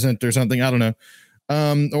sexual present or something. I don't know.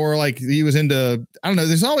 Or like he was into, I don't know.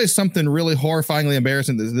 There's always something really horrifyingly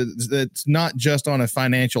embarrassing that's not just on a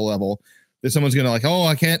financial level that someone's going to like, oh,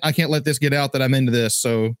 I can't let this get out that I'm into this.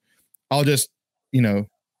 So I'll just,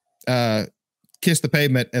 kiss the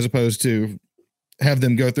pavement as opposed to have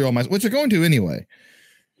them go through all which they're going to anyway.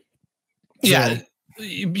 Yeah. So,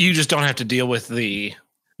 you just don't have to deal with you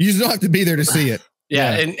just don't have to be there to see it.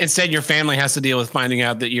 Yeah. And instead your family has to deal with finding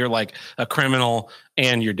out that you're like a criminal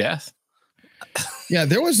and your death. Yeah.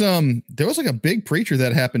 There was like a big preacher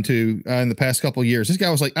that happened to in the past couple of years. This guy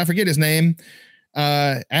was like, I forget his name.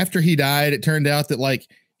 After he died, it turned out that like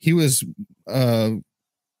he was,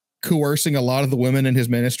 coercing a lot of the women in his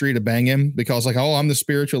ministry to bang him because like, oh, I'm the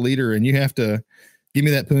spiritual leader and you have to give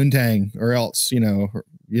me that poontang or else,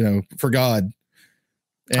 for God.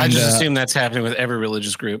 And, I just assume that's happening with every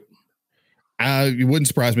religious group. It wouldn't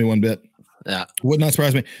surprise me one bit. Yeah. Would not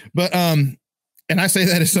surprise me. But, and I say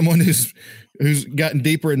that as someone who's gotten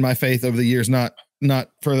deeper in my faith over the years, not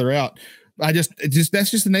further out. That's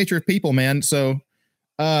just the nature of people, man. So,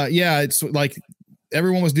 it's like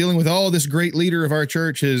everyone was dealing with, this great leader of our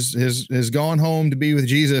church has gone home to be with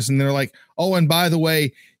Jesus. And they're like, oh, and by the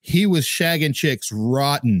way, he was shagging chicks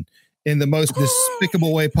rotten in the most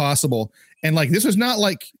despicable way possible. And like, this was not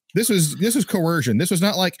like, this was coercion. This was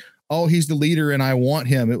not like, oh, he's the leader and I want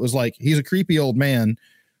him. It was like, he's a creepy old man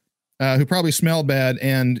who probably smelled bad.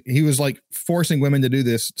 And he was like forcing women to do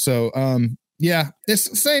this. So, yeah, it's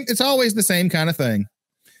the same. It's always the same kind of thing.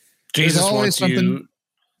 Jesus wants you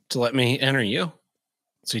to let me enter you.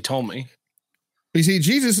 So he told me. You see,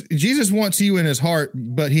 Jesus wants you in his heart,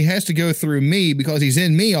 but he has to go through me because he's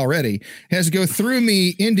in me already. He has to go through me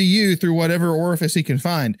into you through whatever orifice he can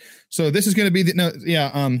find. So this is going to be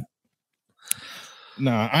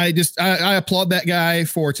I applaud that guy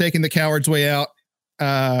for taking the coward's way out,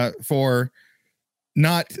 for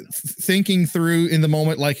not thinking through in the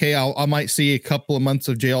moment, like, hey, I might see a couple of months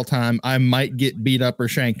of jail time. I might get beat up or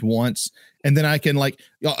shanked once. And then I can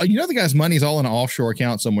the guy's money's all in an offshore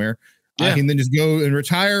account somewhere. Yeah. I can then just go and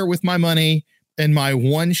retire with my money and my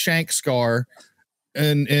one shank scar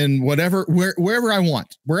and wherever I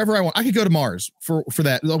want. I could go to Mars for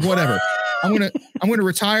that, whatever. I'm going to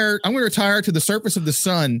retire. I'm going to retire to the surface of the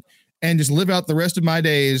sun and just live out the rest of my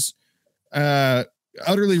days,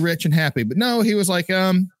 utterly rich and happy. But no, he was like,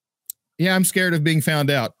 I'm scared of being found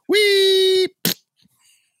out. Whee!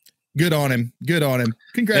 Good on him.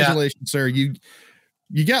 Congratulations, sir. You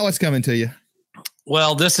got what's coming to you.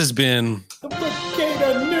 Well, this has been the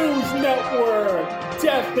Cicada News Network.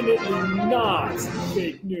 Definitely not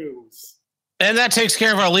fake news. And that takes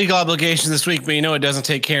care of our legal obligations this week, but it doesn't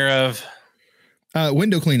take care of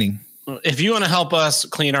window cleaning. If you want to help us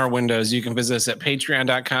clean our windows, you can visit us at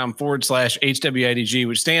patreon.com/HWIDG,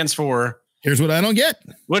 which stands for Here's What I Don't Get,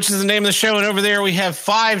 which is the name of the show. And over there, we have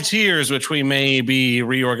 5 tiers, which we may be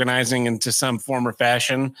reorganizing into some form or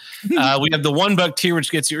fashion. We have the $1 tier, which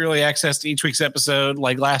gets you early access to each week's episode.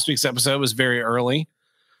 Like last week's episode was very early.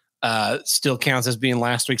 Still counts as being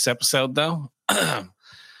last week's episode, though.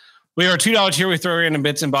 We are a $2 tier. We throw random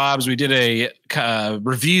bits and bobs. We did a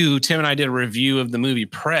review. Tim and I did a review of the movie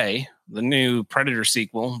Prey, the new Predator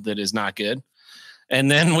sequel that is not good. And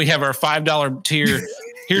then we have our $5 tier.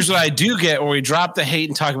 Here's What I Do Get, where we drop the hate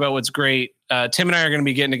and talk about what's great. Tim and I are going to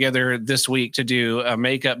be getting together this week to do a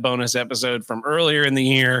makeup bonus episode from earlier in the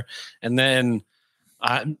year. And then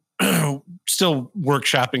I'm still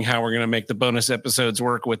workshopping how we're going to make the bonus episodes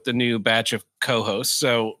work with the new batch of co-hosts.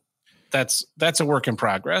 So that's a work in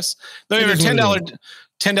progress. Then we have a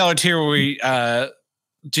 $10 tier where we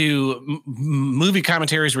do movie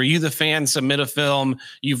commentaries where you, the fan, submit a film,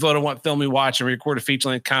 you vote on what film we watch, and we record a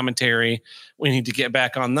feature-length commentary. We need to get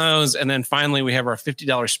back on those. And then finally, we have our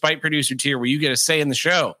 $50 Spite Producer tier where you get a say in the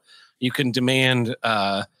show. You can demand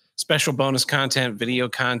special bonus content, video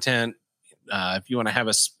content. If you want to have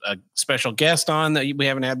a special guest on that we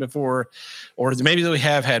haven't had before, or maybe that we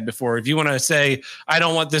have had before. If you want to say, I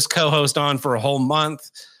don't want this co-host on for a whole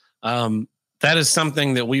month, that is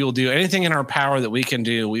something that we will do. Anything in our power that we can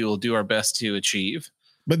do, we will do our best to achieve.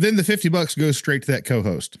 But then the $50 goes straight to that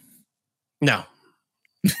co-host. No.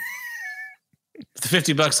 The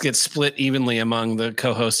 $50 gets split evenly among the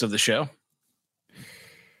co-hosts of the show.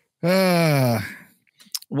 Yes,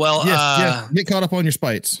 get caught up on your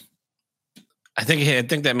spites. I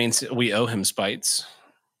think that means we owe him spites.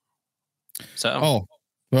 So,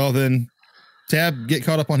 well then, Tab, get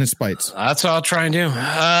caught up on his spites. That's what I'll try and do.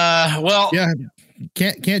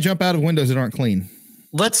 Can't jump out of windows that aren't clean.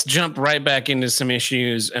 Let's jump right back into some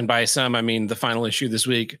issues, and by some I mean the final issue this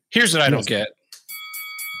week. Here's what I don't get: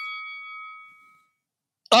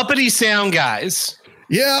 uppity sound guys.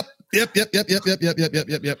 Yep.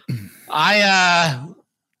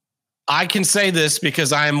 I can say this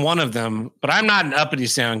because I am one of them, but I'm not an uppity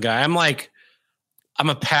sound guy. I'm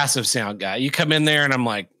a passive sound guy. You come in there and I'm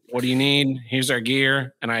like, what do you need? Here's our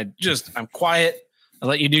gear. And I'm quiet. I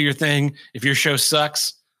let you do your thing. If your show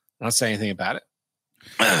sucks, I don't say anything about it.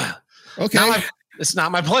 Okay. It's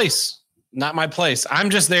not my place. Not my place. I'm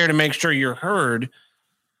just there to make sure you're heard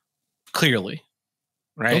clearly.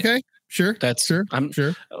 Right. Okay. Sure. That's sure.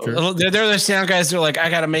 Sure. They're the sound guys. They're like, I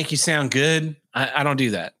got to make you sound good. I don't do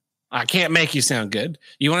that. I can't make you sound good.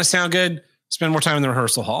 You want to sound good? Spend more time in the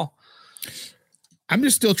rehearsal hall. I'm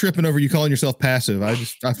just still tripping over you calling yourself passive. I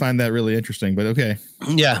find that really interesting, but okay.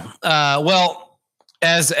 Yeah. Well,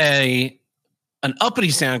 as an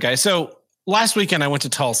uppity sound guy. So last weekend I went to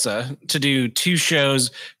Tulsa to do 2 shows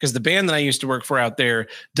because the band that I used to work for out there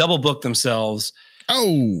double booked themselves.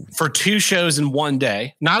 For 2 shows in one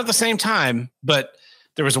day, not at the same time, but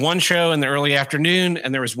there was one show in the early afternoon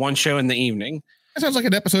and there was one show in the evening. That sounds like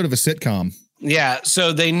an episode of a sitcom. Yeah.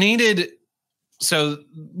 So they needed So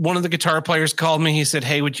one of the guitar players called me. He said,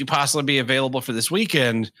 "Hey, would you possibly be available for this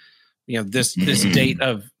weekend? This date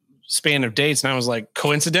of span of dates." And I was like,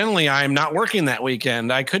 coincidentally, I am not working that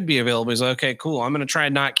weekend. I could be available. He's like, "Okay, cool. I'm going to try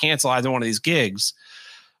and not cancel either one of these gigs.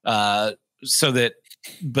 But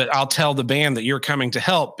I'll tell the band that you're coming to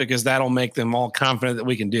help because that'll make them all confident that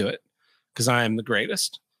we can do it. Because I am the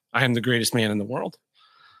greatest. I am the greatest man in the world."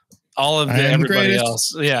 All of everybody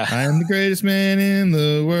else. Yeah. I am the greatest man in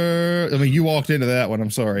the world. I mean, you walked into that one. I'm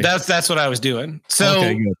sorry. That's what I was doing. So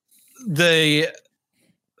okay, good.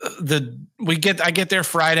 I get there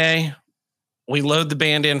Friday. We load the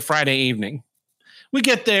band in Friday evening. We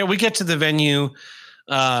get there. We get to the venue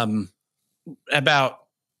about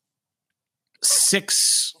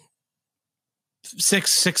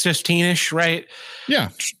 6:15ish, right? Yeah.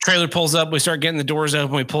 Trailer pulls up. We start getting the doors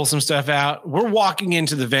open. We pull some stuff out. We're walking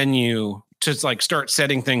into the venue to like start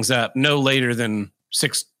setting things up no later than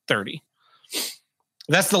 6:30.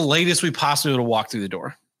 That's the latest we possibly would have walked through the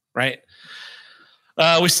door, right?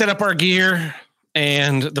 We set up our gear,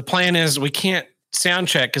 and the plan is we can't sound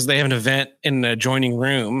check because they have an event in an adjoining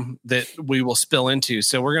room that we will spill into.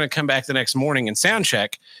 So we're going to come back the next morning and sound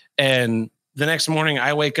check. And the next morning,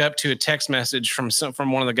 I wake up to a text message from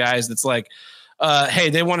one of the guys that's like, "Hey,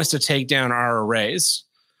 they want us to take down our arrays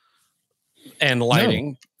and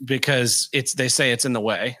lighting because they say it's in the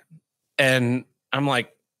way." And I'm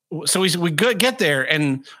like, so we get there,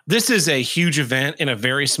 and this is a huge event in a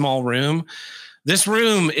very small room. This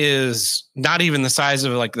room is not even the size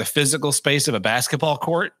of like the physical space of a basketball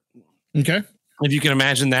court. Okay. If you can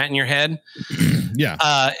imagine that in your head.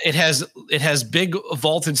 Yeah. It has big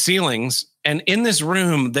vaulted ceilings. And in this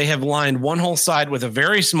room, they have lined one whole side with a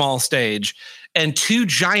very small stage and 2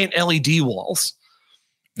 giant LED walls.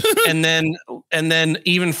 and then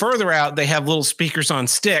even further out, they have little speakers on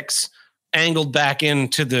sticks angled back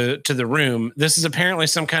into the room. This is apparently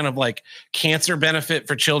some kind of like cancer benefit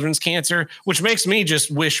for children's cancer, which makes me just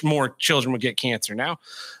wish more children would get cancer now,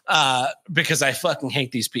 because I fucking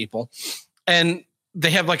hate these people. And they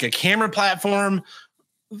have like a camera platform.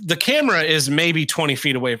 The camera is maybe 20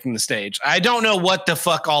 feet away from the stage. I don't know what the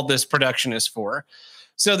fuck all this production is for.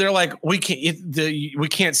 So they're like, we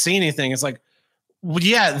can't see anything. It's like, well,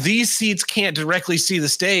 yeah, these seats can't directly see the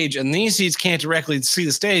stage and these seats can't directly see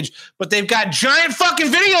the stage, but they've got giant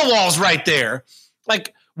fucking video walls right there.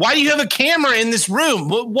 Like, why do you have a camera in this room?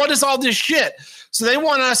 What is all this shit? So they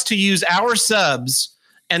want us to use our subs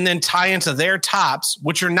and then tie into their tops,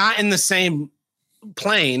 which are not in the same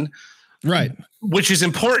plane. Right. Which is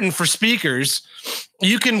important for speakers.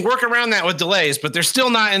 You can work around that with delays, but they're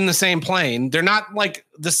still not in the same plane. They're not like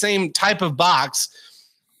the same type of box.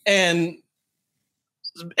 And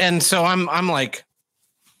so I'm like,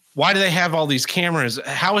 why do they have all these cameras?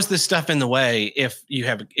 How is this stuff in the way if you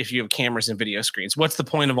have cameras and video screens? What's the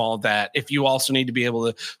point of all of that if you also need to be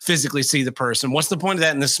able to physically see the person? What's the point of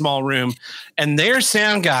that in this small room? And their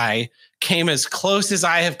sound guy came as close as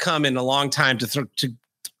I have come in a long time to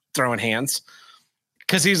throwing hands.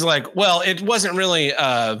 Because he's like, well, it wasn't really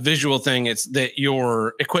a visual thing. It's that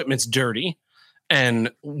your equipment's dirty.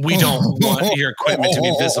 And we don't want your equipment to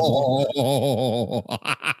be visible.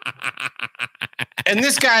 And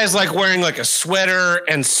this guy is like wearing like a sweater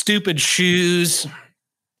and stupid shoes.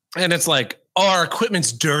 And it's like, oh, our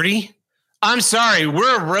equipment's dirty. I'm sorry.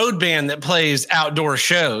 We're a road band that plays outdoor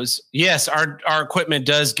shows. Yes, our equipment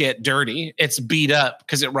does get dirty. It's beat up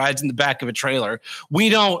because it rides in the back of a trailer. We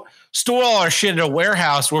don't store all our shit at a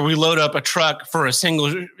warehouse where we load up a truck for a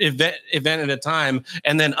single event at a time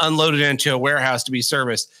and then unload it into a warehouse to be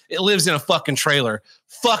serviced. It lives in a fucking trailer.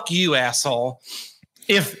 Fuck you, asshole.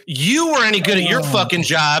 If you were any good at your fucking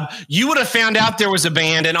job, you would have found out there was a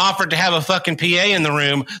band and offered to have a fucking PA in the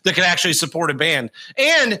room that could actually support a band.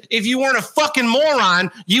 And if you weren't a fucking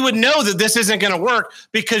moron, you would know that this isn't going to work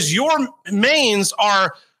because your mains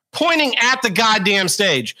are pointing at the goddamn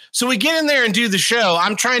stage. So we get in there and do the show.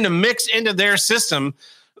 I'm trying to mix into their system,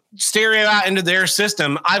 stereo out into their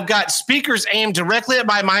system. I've got speakers aimed directly at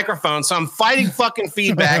my microphone, so I'm fighting fucking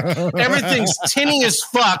feedback. Everything's tinny as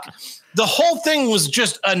fuck. The whole thing was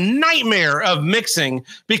just a nightmare of mixing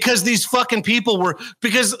because these fucking people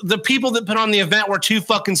because the people that put on the event were too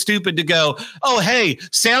fucking stupid to go, oh, hey,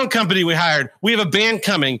 sound company we hired. We have a band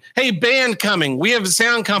coming. Hey, band coming. We have a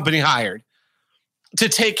sound company hired to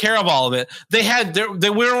take care of all of it. We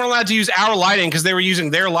weren't allowed to use our lighting because they were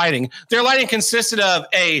using their lighting. Their lighting consisted of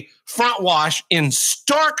a front wash in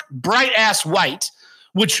stark, bright ass white,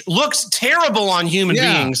 which looks terrible on human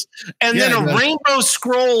beings, and then a rainbow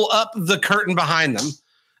scroll up the curtain behind them.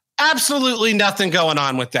 Absolutely nothing going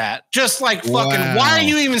on with that. Just like fucking, Wow. why are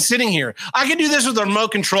you even sitting here? I could do this with a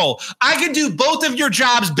remote control. I could do both of your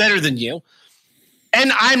jobs better than you.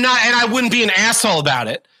 And I'm not, and I wouldn't be an asshole about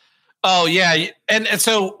it. Oh yeah. And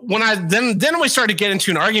so when I, then we started to get into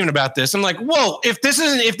an argument about this. I'm like, whoa, if this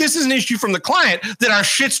is an issue from the client that our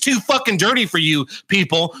shit's too fucking dirty for you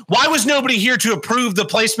people, why was nobody here to approve the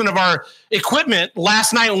placement of our equipment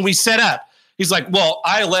last night when we set up? He's like, well,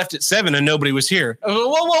 I left at 7 and nobody was here.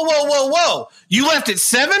 Whoa. You left at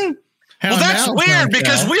 7? Well, that's weird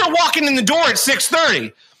because we were walking in the door at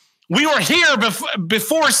 6:30. We were here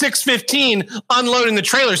before 6:15 unloading the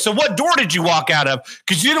trailer. So what door did you walk out of?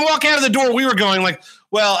 Because you didn't walk out of the door we were going like,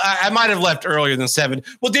 well, I might have left earlier than 7.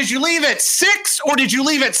 Well, did you leave at 6 or did you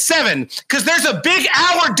leave at 7? Because there's a big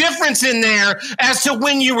hour difference in there as to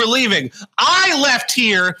when you were leaving. I left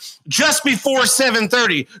here just before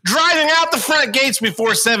 7:30, driving out the front gates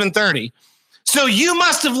before 7:30. So you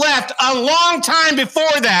must have left a long time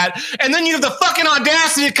before that, and then you have the fucking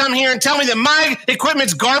audacity to come here and tell me that my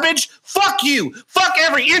equipment's garbage? Fuck you. Fuck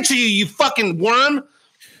every inch of you, you fucking worm.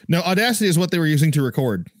 No, Audacity is what they were using to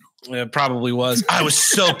record. It probably was. I was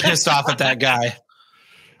so pissed off at that guy.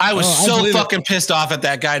 I was so fucking pissed off at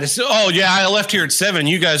that guy to say, oh, yeah, I left here at 7.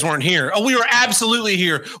 You guys weren't here. Oh, we were absolutely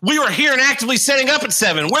here. We were here and actively setting up at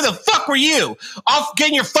 7. Where the fuck were you? Off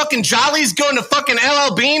getting your fucking jollies, going to fucking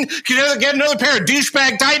LL Bean? Can you get another pair of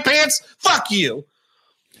douchebag tight pants? Fuck you.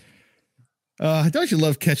 Don't you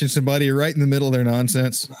love catching somebody right in the middle of their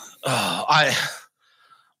nonsense? I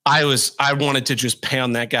wanted to just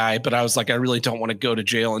pound that guy, but I was like, I really don't want to go to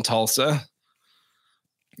jail in Tulsa.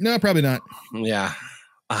 No, probably not. Yeah.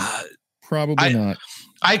 Probably not.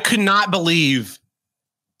 I could not believe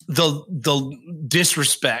the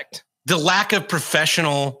disrespect, the lack of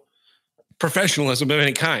professionalism of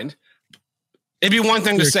any kind. It'd be one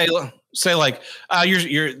thing to say like,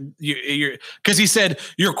 you're because he said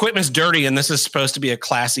your equipment's dirty and this is supposed to be a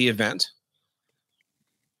classy event.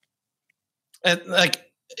 And like,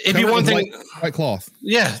 it'd be one thing, white cloth.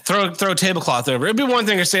 Yeah, throw a tablecloth over. It'd be one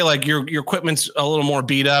thing to say like your equipment's a little more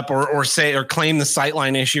beat up, or claim the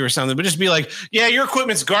sightline issue or something. But just be like, yeah, your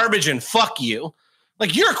equipment's garbage and fuck you.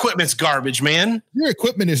 Like your equipment's garbage, man. Your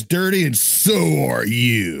equipment is dirty and so are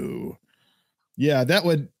you. Yeah, that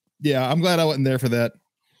would. Yeah, I'm glad I wasn't there for that.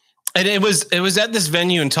 And it was at this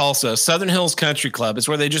venue in Tulsa, Southern Hills Country Club. It's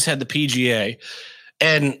where they just had the PGA,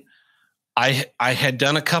 and I had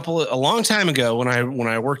done a long time ago when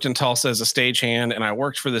I worked in Tulsa as a stagehand, and I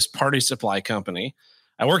worked for this party supply company.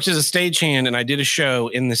 I worked as a stagehand and I did a show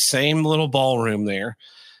in the same little ballroom there.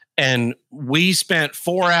 And we spent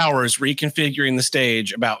 4 hours reconfiguring the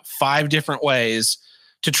stage about 5 different ways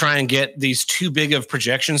to try and get these too big of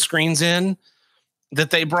projection screens in that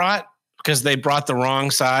they brought, because they brought the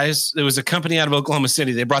wrong size. There was a company out of Oklahoma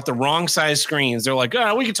City. They brought the wrong size screens. They're like,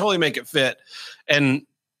 oh, we could totally make it fit. And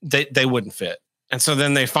they wouldn't fit. And so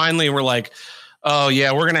then they finally were like, oh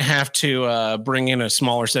yeah, we're going to have to bring in a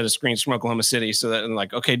smaller set of screens from Oklahoma City. So that, and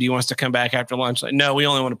like, okay, do you want us to come back after lunch? Like, no, we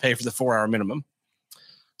only want to pay for the 4 hour minimum.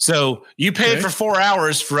 So you paid for 4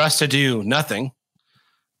 hours for us to do nothing.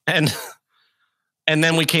 And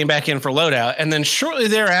then we came back in for loadout. And then shortly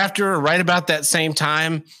thereafter, right about that same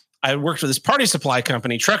time, I worked for this party supply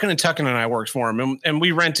company. Truckin' and Tuckin' and I worked for them. And we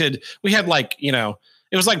had like, it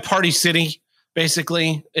was like Party City,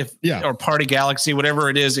 basically, or Party Galaxy, whatever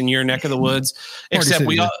it is in your neck of the woods. Except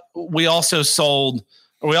City, we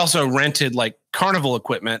also rented like carnival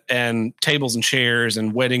equipment and tables and chairs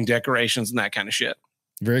and wedding decorations and that kind of shit.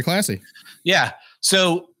 Very classy. Yeah.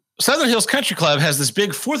 So Southern Hills Country Club has this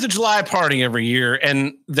big 4th of July party every year,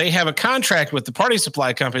 and they have a contract with the party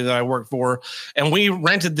supply company that I work for, and we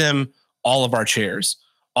rented them all of our chairs,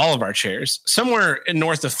 somewhere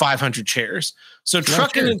north of 500 chairs. So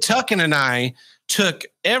Truckin' and Tuckin' and I took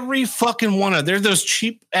every fucking one of, they're those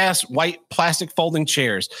cheap ass white plastic folding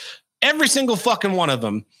chairs, every single fucking one of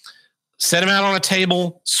them, set them out on a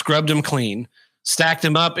table, scrubbed them clean, stacked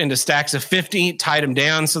them up into stacks of 50, tied them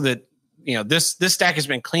down so that, this stack has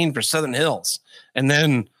been cleaned for Southern Hills, and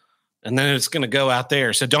then it's going to go out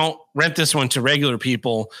there. So don't rent this one to regular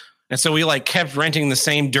people. And so we like kept renting the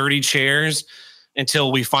same dirty chairs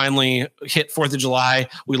until we finally hit 4th of July.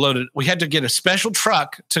 We had to get a special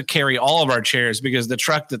truck to carry all of our chairs because the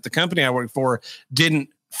truck that the company I worked for didn't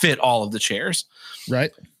fit all of the chairs.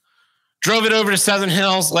 Right. Drove it over to Southern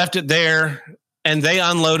Hills, left it there, and they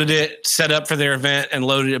unloaded it, set up for their event, and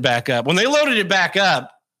loaded it back up. When they loaded it back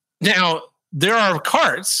up, now there are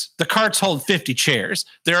carts. The carts hold 50 chairs.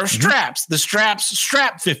 There are straps. The straps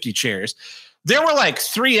strap 50 chairs. There were like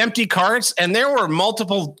 3 empty carts, and there were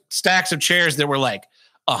multiple stacks of chairs that were like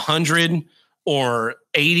 100, or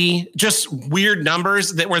 80, just weird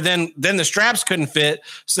numbers that were then the straps couldn't fit.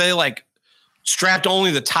 So they like strapped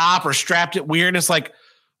only the top or strapped it weird. It's like,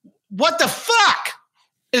 what the fuck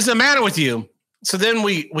is the matter with you? So then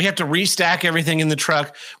we have to restack everything in the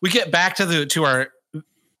truck. We get back to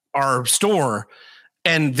our store,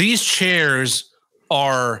 and these chairs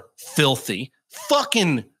are filthy,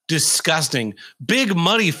 fucking disgusting. Big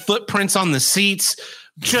muddy footprints on the seats,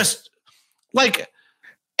 just like,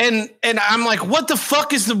 and I'm like, what the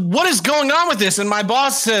fuck what is going on with this? And my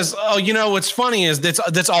boss says, oh, you know, what's funny is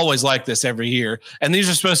that's always like this every year. And these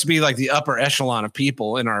are supposed to be like the upper echelon of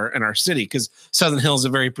people in our city, because Southern Hills is a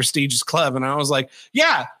very prestigious club. And I was like,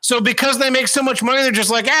 yeah. So because they make so much money, they're just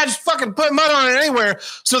like, just fucking put mud on it anywhere.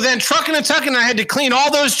 So then Truckin' and Tuckin', I had to clean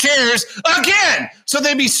all those chairs again, so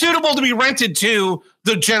they'd be suitable to be rented to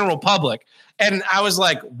the general public. And I was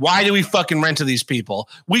like, why do we fucking rent to these people?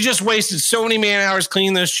 We just wasted so many man hours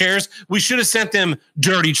cleaning those chairs. We should have sent them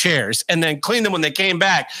dirty chairs and then cleaned them when they came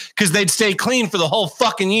back, because they'd stay clean for the whole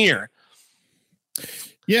fucking year.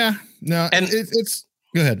 Yeah, no, and it's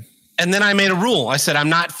go ahead. And then I made a rule. I said, I'm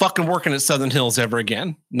not fucking working at Southern Hills ever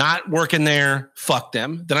again. Not working there. Fuck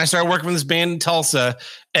them. Then I started working with this band in Tulsa,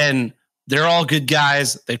 and they're all good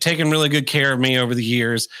guys. They've taken really good care of me over the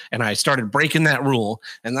years. And I started breaking that rule.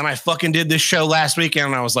 And then I fucking did this show last weekend,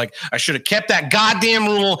 and I was like, I should have kept that goddamn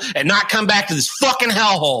rule and not come back to this fucking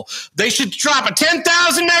hellhole. They should drop a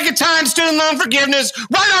 10,000 megaton student loan forgiveness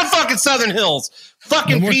right on fucking Southern Hills.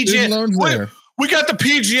 Fucking PGA. We got the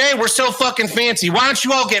PGA. We're so fucking fancy. Why don't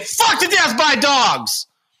you all get fucked to death by dogs?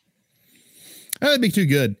 That'd be too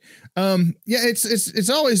good. Yeah, it's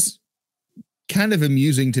always kind of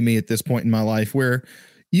amusing to me at this point in my life, where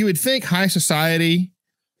you would think high society,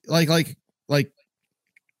 like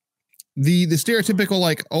the stereotypical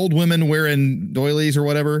like old women wearing doilies or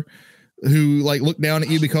whatever, who like look down at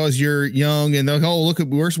you because you're young, and they're like, oh, look at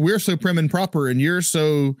we're so prim and proper, and you're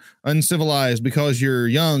so uncivilized because you're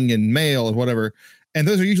young and male or whatever. And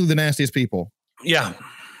those are usually the nastiest people. Yeah.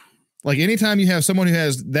 Like anytime you have someone who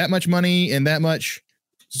has that much money and that much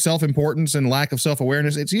self-importance and lack of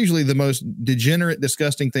self-awareness, it's usually the most degenerate,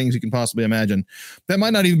 disgusting things you can possibly imagine. That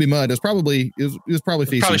might not even be mud. It was probably feces.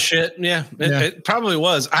 Probably shit. Yeah. It probably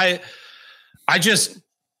was. I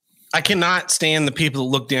cannot stand the people that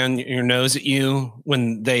look down your nose at you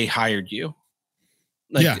when they hired you.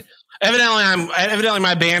 Like, yeah. Evidently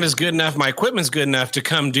my band is good enough, my equipment's good enough to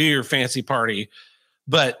come do your fancy party,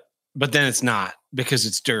 but then it's not, because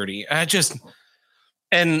it's dirty.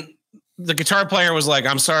 And the guitar player was like,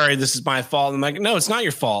 I'm sorry, this is my fault. I'm like, no, it's not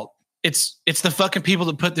your fault. It's the fucking people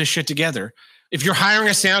that put this shit together. If you're hiring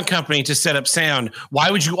a sound company to set up sound,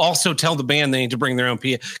 why would you also tell the band they need to bring their own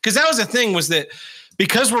PA? Because that was the thing, was that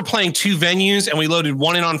because we're playing two venues and we loaded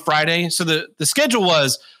one in on Friday. So the schedule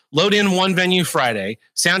was load in one venue Friday,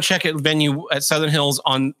 sound check at venue at Southern Hills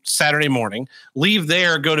on Saturday morning, leave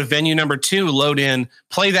there, go to venue number 2, load in,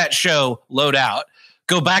 play that show, load out,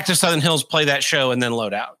 go back to Southern Hills, play that show, and then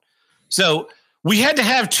load out. So we had to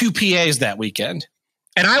have 2 PAs that weekend.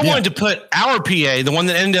 And I wanted to put our PA, the one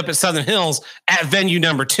that ended up at Southern Hills, at venue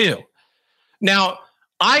number 2. Now,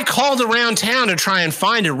 I called around town to try and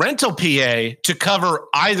find a rental PA to cover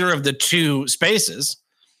either of the 2 spaces.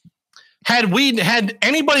 Had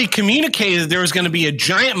anybody communicated there was going to be a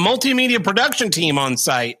giant multimedia production team on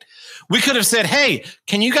site, we could have said, hey,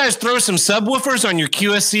 can you guys throw some subwoofers on your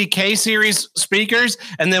QSC K series speakers,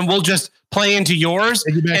 and then we'll just play into yours?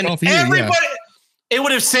 And everybody, it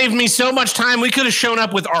would have saved me so much time. We could have shown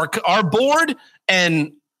up with our board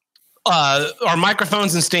and our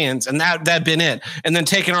microphones and stands, and that'd been it. And then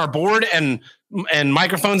taking our board and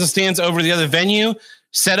microphones and stands over the other venue,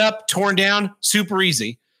 set up, torn down, super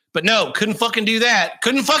easy. But no, couldn't fucking do that.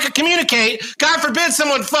 Couldn't fucking communicate. God forbid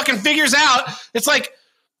someone fucking figures out. It's like,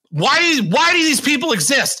 why do these people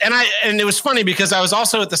exist? And it was funny because I was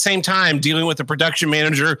also at the same time dealing with the production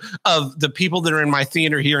manager of the people that are in my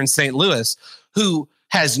theater here in St. Louis, who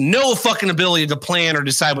has no fucking ability to plan or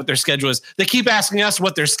decide what their schedule is. They keep asking us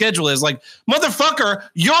what their schedule is. Like, motherfucker,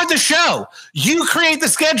 you're the show. You create the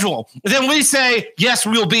schedule. Then we say, yes,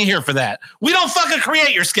 we'll be here for that. We don't fucking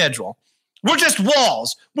create your schedule. We're just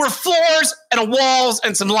walls. We're floors and walls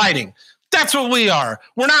and some lighting. That's what we are.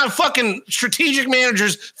 We're not fucking strategic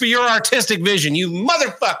managers for your artistic vision, you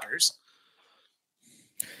motherfuckers.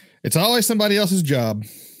 It's always somebody else's job.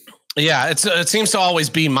 Yeah, it seems to always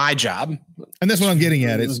be my job. And that's what I'm getting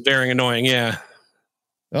at. It's very annoying, yeah.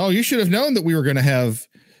 Oh, you should have known that we were going to have...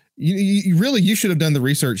 You should have done the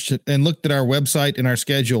research and looked at our website and our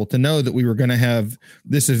schedule to know that we were going to have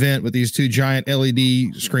this event with these 2 giant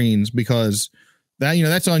LED screens, because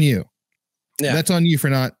that's on you. Yeah. That's on you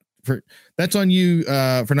for not That's on you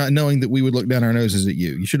for not knowing that we would look down our noses at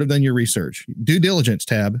you. You should have done your research. Due diligence,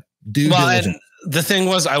 Tab. Due diligence. And the thing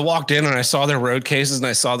was, I walked in and I saw their road cases and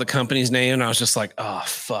I saw the company's name and I was just like, oh,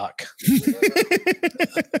 fuck.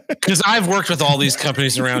 Because I've worked with all these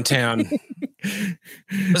companies around town.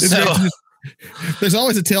 So, there's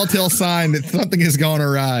always a telltale sign that something has gone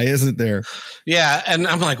awry, isn't there? Yeah. And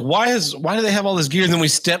I'm like, why do they have all this gear? And then we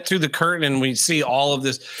step through the curtain and we see all of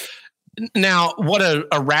this. Now, what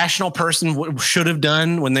a rational person should have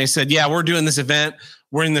done when they said, yeah, we're doing this event.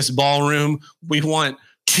 We're in this ballroom. We want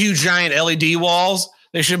 2 giant LED walls.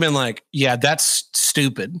 They should have been like, yeah, that's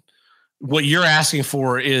stupid. What you're asking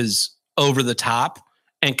for is over the top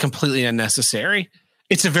and completely unnecessary.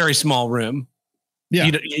 It's a very small room. Yeah.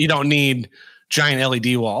 You don't need giant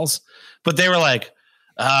LED walls. But they were like,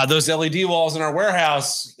 those LED walls in our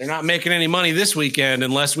warehouse, they're not making any money this weekend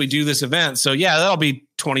unless we do this event. So yeah, that'll be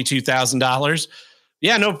 $22,000.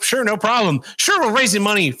 Yeah, no problem. Sure, we're raising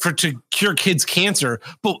money to cure kids' cancer,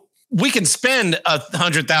 but we can spend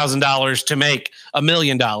 $100,000 to make $1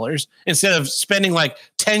 million instead of spending like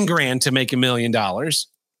 10 grand to make $1 million.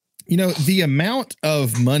 You know, the amount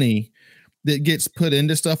of money that gets put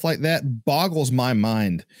into stuff like that boggles my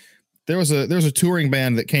mind. There was a touring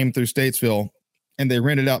band that came through Statesville and they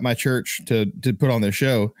rented out my church to put on their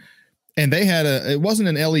show. And they had it wasn't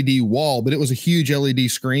an LED wall, but it was a huge LED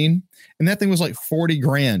screen. And that thing was like 40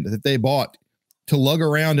 grand that they bought to lug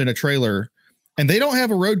around in a trailer. And they don't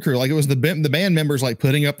have a road crew. Like, it was the band members, like,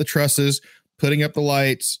 putting up the trusses, putting up the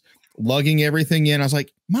lights, lugging everything in. I was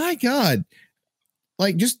like, my God,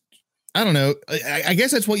 like, just, I don't know. I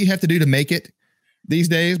guess that's what you have to do to make it these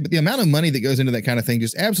days. But the amount of money that goes into that kind of thing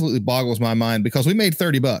just absolutely boggles my mind, because we made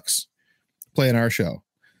 $30 playing our show.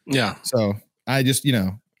 Yeah. So I just,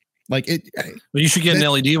 like it. Well, you should get an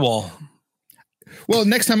LED wall. Well,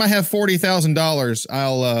 next time I have $40,000,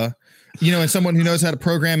 I'll, and someone who knows how to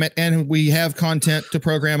program it, and we have content to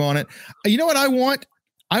program on it. You know what I want?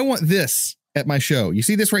 I want this at my show. You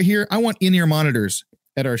see this right here? I want in-ear monitors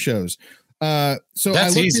at our shows. So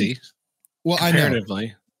that's easy. Well,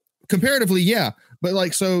 comparatively, yeah. But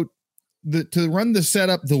like, so to run the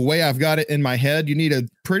setup the way I've got it in my head, you need a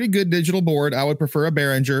pretty good digital board. I would prefer a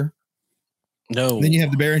Behringer. No. Then you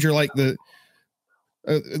have the Behringer, like this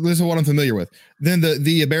is what I'm familiar with. Then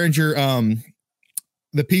the Behringer,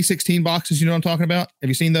 the P16 boxes, you know what I'm talking about? Have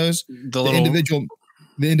you seen those? The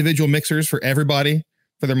individual mixers for everybody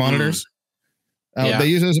for their monitors. Yeah. They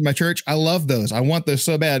use those at my church. I love those. I want those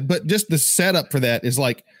so bad, but just the setup for that is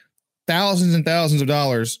like thousands and thousands of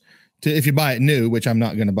dollars if you buy it new, which I'm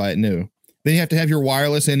not going to buy it new. Then you have to have your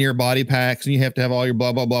wireless in your body packs, and you have to have all your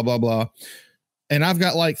blah, blah, blah, blah, blah. And I've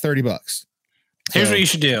got like $30. Here's what you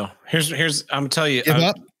should do. Here's I'm telling you. Give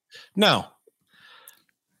up? No.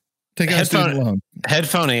 Take out a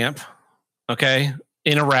headphone amp. Okay.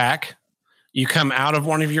 In a rack. You come out of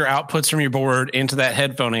one of your outputs from your board into that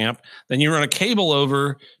headphone amp. Then you run a cable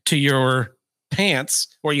over to your pants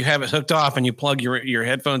where you have it hooked off, and you plug your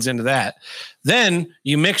headphones into that. Then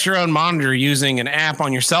you mix your own monitor using an app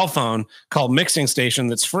on your cell phone called Mixing Station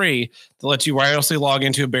that's free that lets you wirelessly log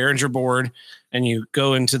into a Behringer board, and you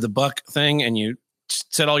go into the Buck thing and you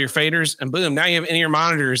set all your faders, and boom, now you have in-ear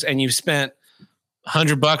monitors, and you've spent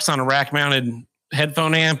 $100 on a rack mounted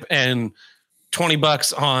headphone amp and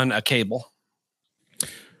 $20 on a cable.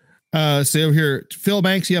 So over here, Phil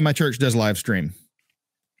Banks. Yeah, my church does live stream.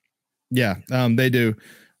 Yeah, they do.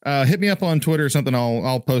 Hit me up on Twitter or something.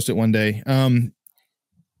 I'll post it one day.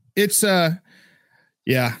 It's yeah.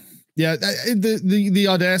 The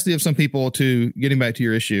audacity of some people to getting back to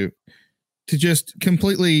your issue, to just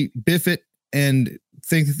completely biff it and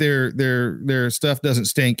think that their stuff doesn't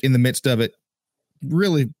stink in the midst of it,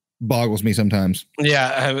 really boggles me sometimes.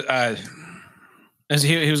 Yeah,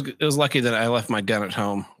 it was lucky that I left my gun at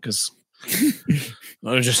home, because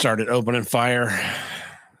I just started opening fire.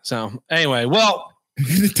 So anyway, well,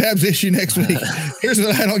 the Tab's issue next week. Here's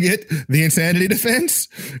what I don't get: the insanity defense.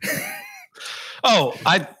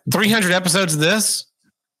 300 episodes of this.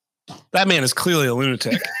 That man is clearly a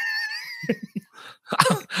lunatic.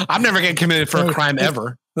 I'm never getting committed for a crime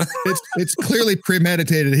ever. It's clearly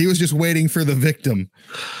premeditated. He was just waiting for the victim.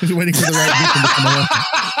 He was waiting for the right victim to come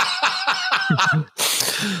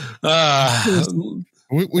along.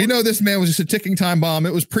 We know this man was just a ticking time bomb.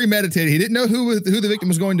 It was premeditated. He didn't know who the victim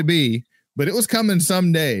was going to be, but it was coming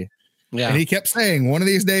someday. Yeah. And he kept saying, one of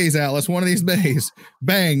these days, Atlas, one of these days,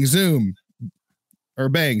 bang, zoom, or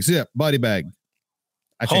bang, zip, body bag.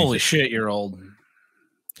 Holy shit, you're old.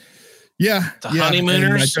 Yeah. The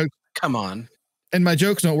honeymooners. Come on. And my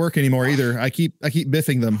jokes don't work anymore either. I keep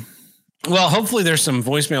biffing them. Well, hopefully there's some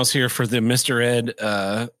voicemails here for the Mr.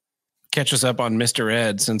 Ed catch us up on Mr.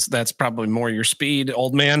 Ed, since that's probably more your speed,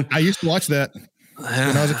 old man. I used to watch that when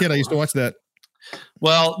I was a kid. I used to watch that.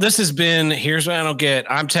 Well, this has been Here's What I Don't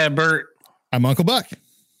Get. I'm Ted Burt. I'm Uncle Buck.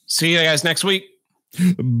 See you guys next week.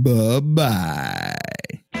 Bye-bye.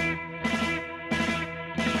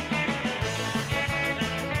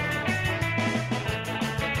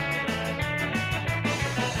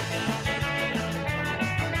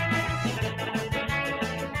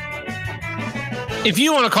 If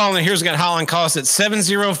you want to call in the Here's Got Holland, call us at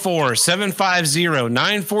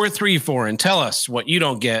 704-750-9434 and tell us what you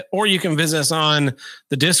don't get. Or you can visit us on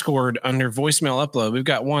the Discord under voicemail upload. We've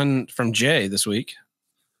got one from Jay this week.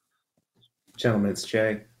 Gentlemen, it's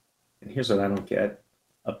Jay. And here's what I don't get.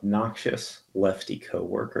 Obnoxious lefty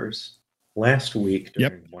coworkers. Last week,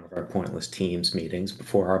 during one of our pointless Teams meetings,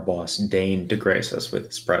 before our boss deigned to grace us with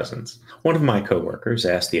his presence, one of my coworkers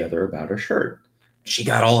asked the other about her shirt. She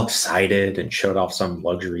got all excited and showed off some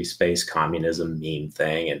luxury space communism meme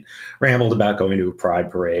thing and rambled about going to a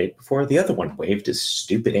pride parade before the other one waved his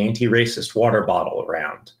stupid anti-racist water bottle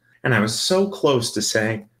around. And I was so close to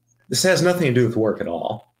saying, this has nothing to do with work at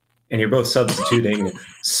all. And you're both substituting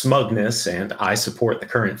smugness and I support the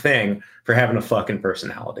current thing for having a fucking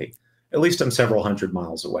personality. At least I'm several hundred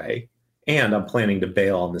miles away. And I'm planning to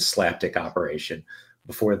bail on this slapdick operation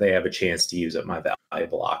before they have a chance to use up my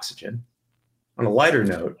valuable oxygen. On a lighter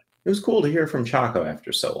note, it was cool to hear from Chaco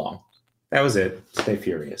after so long. That was it. Stay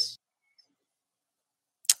furious.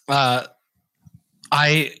 I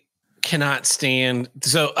cannot stand.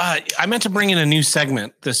 So I meant to bring in a new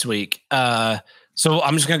segment this week. So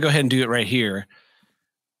I'm just going to go ahead and do it right here.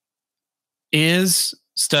 Is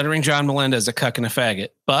Stuttering John Melendez a cuck and a faggot?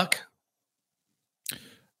 Buck?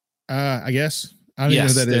 I guess. I don't even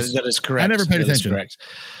know who that is. That is correct. I never paid attention. Correct.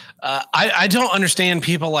 I don't understand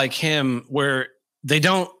people like him where they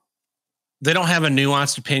don't have a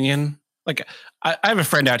nuanced opinion. Like I have a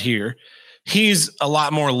friend out here. He's a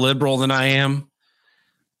lot more liberal than I am.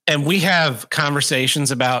 And we have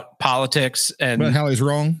conversations about politics and about how he's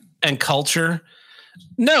wrong and culture.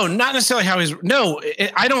 No, not necessarily how he's. No,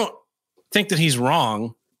 I don't think that he's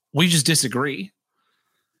wrong. We just disagree.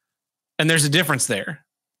 And there's a difference there.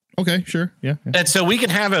 Okay, sure. Yeah. And so we can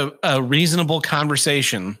have a reasonable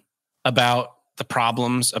conversation about the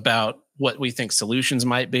problems, about what we think solutions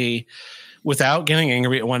might be without getting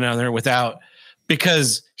angry at one another,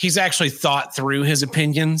 because he's actually thought through his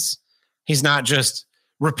opinions. He's not just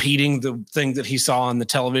repeating the thing that he saw on the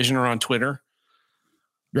television or on Twitter.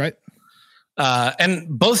 Right.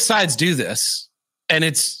 And both sides do this. And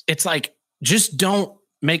it's like, just don't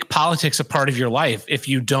make politics a part of your life if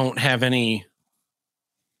you don't have any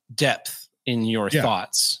depth in your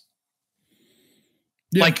thoughts.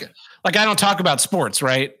 Yeah. Like I don't talk about sports,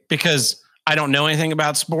 right? Because I don't know anything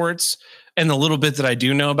about sports. And the little bit that I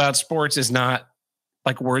do know about sports is not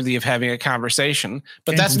like worthy of having a conversation.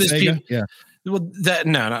 But that's this people. Yeah. Well,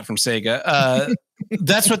 no, not from Sega.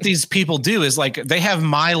 That's what these people do is like, they have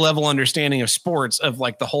my level understanding of sports of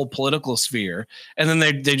like the whole political sphere. And then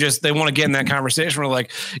they want to get in that conversation. We're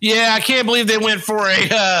like, yeah, I can't believe they went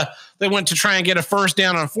they went to try and get a first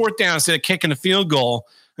down on fourth down instead of kicking a field goal.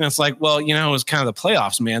 And it's like, well, it was kind of the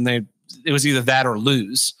playoffs, man. It was either that or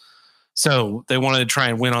lose. So they wanted to try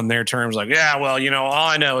and win on their terms. Like, yeah, well, all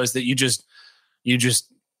I know is that you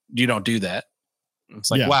don't do that.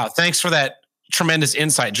 It's like, wow, thanks for that tremendous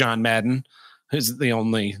insight, John Madden, who's the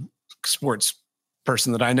only sports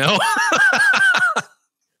person that I know.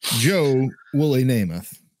 Joe Wooly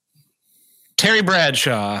Namath. Terry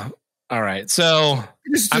Bradshaw. All right. So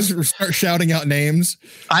just start shouting out names.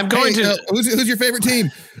 I'm going to. Who's your favorite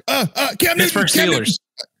team? Cam Pittsburgh Steelers.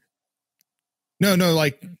 No,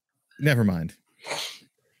 like, never mind.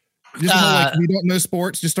 Just like you don't know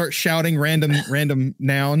sports, just start shouting random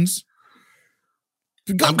nouns.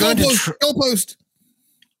 Goalpost.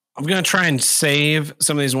 I'm going to try and save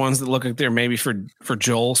some of these ones that look like they're maybe for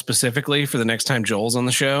Joel specifically for the next time Joel's on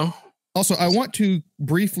the show. Also, I want to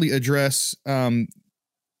briefly address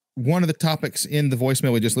one of the topics in the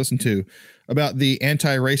voicemail we just listened to about the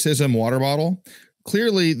anti-racism water bottle.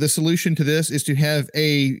 Clearly, the solution to this is to have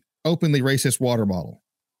a openly racist water bottle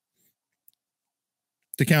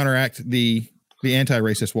to counteract the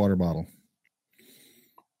anti-racist water bottle.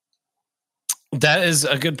 That is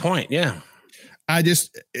a good point. Yeah.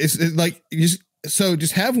 Just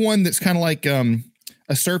have one that's kind of like a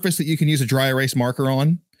surface that you can use a dry erase marker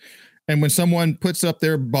on. And when someone puts up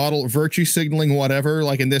their bottle, virtue signaling, whatever,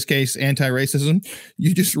 like in this case, anti-racism,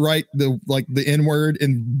 you just write the N-word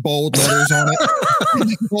in bold letters on it.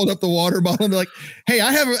 You hold up the water bottle and be like, hey,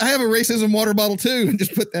 I have a racism water bottle too. And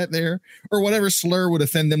just put that there, or whatever slur would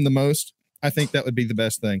offend them the most. I think that would be the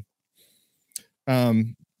best thing.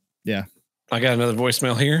 Yeah. I got another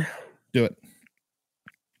voicemail here. Do it.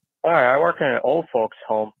 All right, I work in an old folks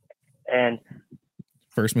home, and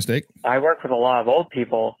First mistake. I work with a lot of old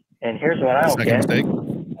people, and here's what I don't Second get. mistake.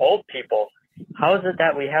 Old people. How is it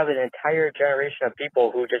that we have an entire generation of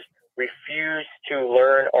people who just refuse to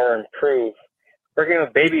learn or improve? Working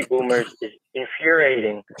with baby boomers is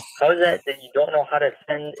infuriating. How is that you don't know how to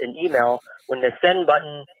send an email when the send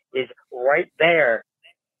button is right there?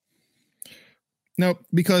 No,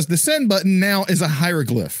 because the send button now is a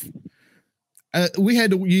hieroglyph. We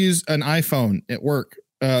had to use an iPhone at work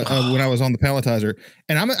when I was on the palletizer,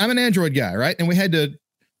 and I'm an Android guy, right? And we had to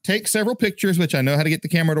take several pictures, which I know how to get the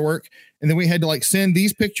camera to work, and then we had to like send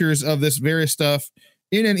these pictures of this various stuff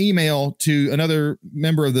in an email to another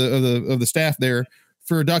member of the staff there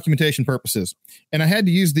for documentation purposes. And I had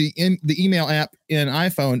to use the email app in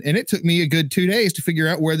iPhone, and it took me a good 2 days to figure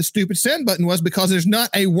out where the stupid send button was, because there's not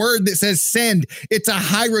a word that says send. It's a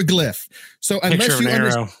hieroglyph. So unless you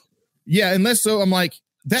understand, unless so, I'm like,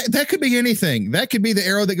 that could be anything. That could be the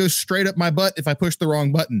arrow that goes straight up my butt if I push the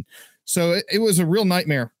wrong button. So it was a real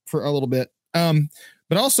nightmare for a little bit.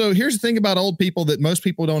 But also, here's the thing about old people that most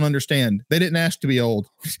people don't understand. They didn't ask to be old.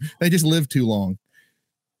 They just lived too long.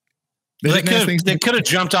 They could have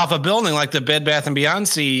jumped off a building like the Bed Bath & Beyond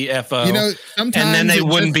CFO, sometimes and then they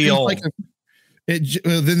wouldn't be old.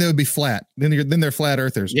 Then they would be flat. Then they're flat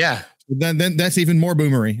earthers. Yeah. Then that's even more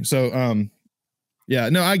boomery. So,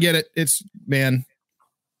 I get it. It's, man,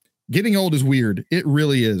 getting old is weird. It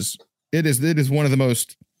really is. It is one of the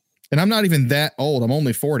most, and I'm not even that old. I'm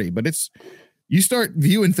only 40, but you start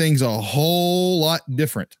viewing things a whole lot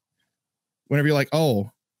different whenever you're like,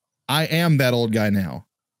 oh, I am that old guy now.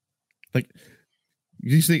 Like,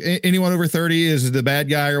 you think anyone over 30 is the bad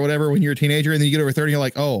guy or whatever when you're a teenager, and then you get over 30, you're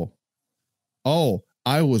like, oh,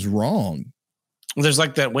 I was wrong. There's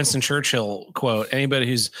like that Winston Churchill quote: anybody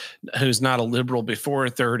who's not a liberal before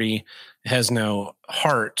 30 has no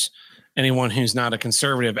heart. Anyone who's not a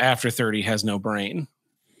conservative after 30 has no brain.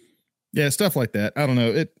 Yeah, stuff like that. I don't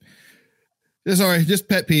know. Sorry, just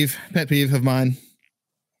pet peeve of mine.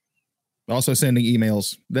 Also sending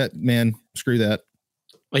emails. That, man, screw that.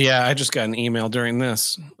 Yeah, I just got an email during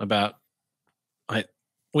this about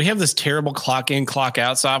we have this terrible clock in, clock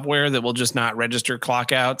out software that will just not register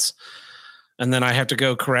clock outs. And then I have to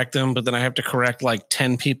go correct them, but then I have to correct like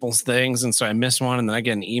 10 people's things. And so I miss one, and then I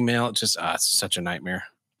get an email. It's just, it's such a nightmare.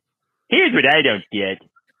 Here's what I don't get.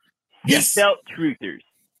 Yes. Seatbelt truthers.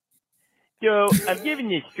 So I'm giving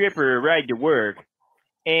this stripper a ride to work,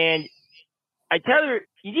 and I tell her,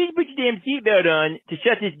 you need to put your damn seatbelt on to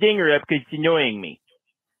shut this dinger up because it's annoying me.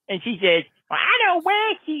 And she says, well, I don't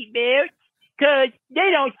wear seatbelts because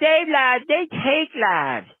they don't save lives, they take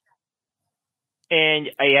lives. And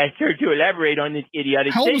I asked her to elaborate on this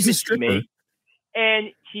idiotic statement she made.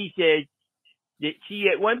 And she said that she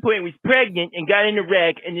at one point was pregnant and got in a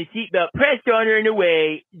wreck, and the seatbelt pressed on her in a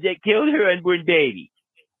way that killed her unborn baby.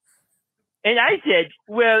 And I said,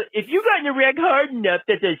 well, if you got in a wreck hard enough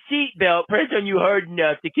that the seatbelt pressed on you hard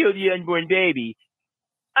enough to kill the unborn baby,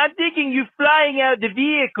 I'm thinking you flying out the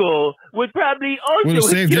vehicle would probably also would have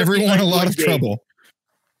saved everyone a lot of trouble.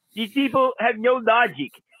 These people have no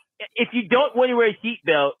logic. If you don't want to wear a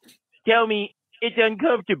seatbelt, tell me it's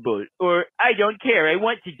uncomfortable, or I don't care, I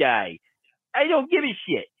want to die. I don't give a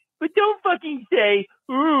shit. But don't fucking say,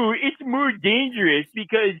 ooh, it's more dangerous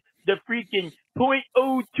because the freaking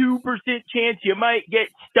 0.02% chance you might get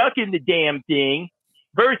stuck in the damn thing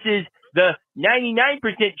versus the 99%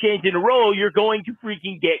 chance in a row you're going to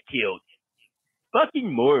freaking get killed.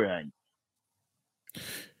 Fucking moron.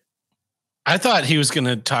 I thought he was going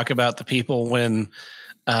to talk about the people when,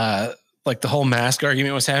 like the whole mask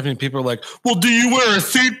argument was happening. People were like, well, do you wear a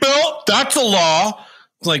seatbelt? That's a law.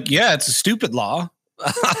 It's like, yeah, it's a stupid law.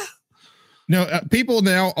 No, people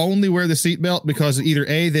now only wear the seatbelt because either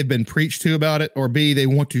A, they've been preached to about it, or B, they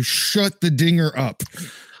want to shut the dinger up.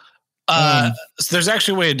 So there's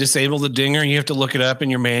actually a way to disable the dinger. You have to look it up in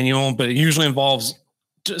your manual, but it usually involves.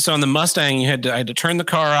 So on the Mustang, I had to turn the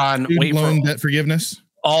car on, wait for debt forgiveness,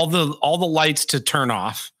 all the lights to turn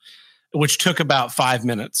off, which took about 5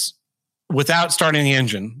 minutes without starting the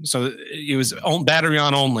engine. So it was battery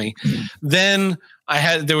on only. Then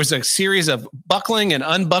there was a series of buckling and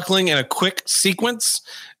unbuckling in a quick sequence.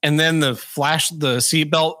 And then the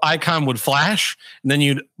seatbelt icon would flash, and then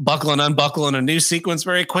you'd buckle and unbuckle in a new sequence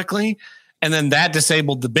very quickly. And then that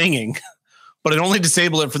disabled the binging, but it only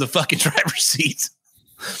disabled it for the fucking driver's seat.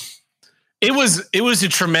 It was a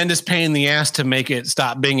tremendous pain in the ass to make it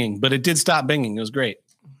stop binging, but it did stop binging. It was great.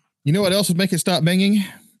 You know what else would make it stop binging?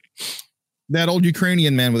 That old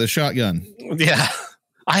Ukrainian man with a shotgun. Yeah.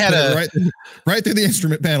 I had right through the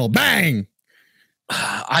instrument panel. Bang.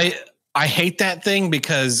 I hate that thing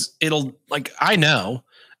because it'll like, I know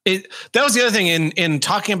it. That was the other thing in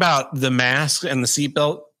talking about the mask and the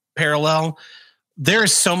seatbelt parallel. There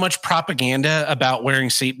is so much propaganda about wearing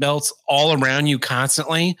seatbelts all around you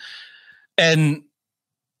constantly. And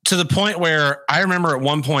to the point where I remember at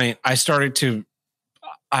one point I started to,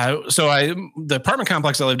 the apartment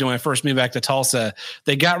complex I lived in when I first moved back to Tulsa,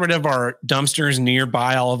 they got rid of our dumpsters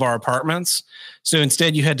nearby all of our apartments. So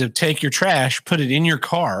instead you had to take your trash, put it in your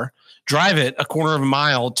car, drive it a quarter of a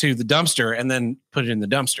mile to the dumpster, and then put it in the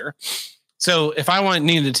dumpster. So if I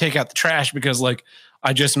needed to take out the trash because like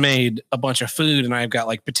I just made a bunch of food and I've got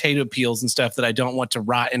like potato peels and stuff that I don't want to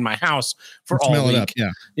rot in my house for all week.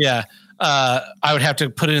 Yeah. I would have to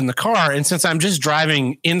put it in the car. And since I'm just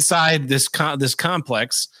driving inside this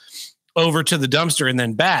complex over to the dumpster and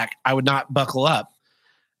then back, I would not buckle up.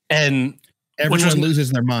 And everyone loses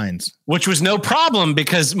their minds, which was no problem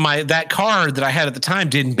because that car that I had at the time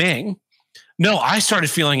didn't bing. No, I started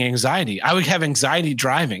feeling anxiety. I would have anxiety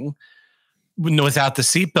driving without the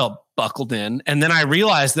seatbelt buckled in. And then I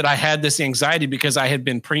realized that I had this anxiety because I had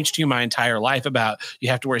been preached to my entire life about you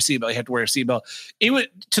have to wear a seatbelt, you have to wear a seatbelt. It went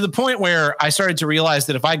to the point where I started to realize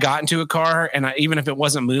that if I got into a car and even if it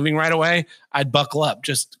wasn't moving right away, I'd buckle up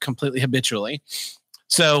just completely habitually.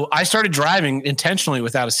 So I started driving intentionally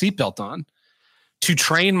without a seatbelt on to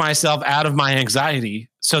train myself out of my anxiety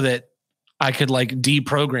so that I could like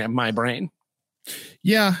deprogram my brain.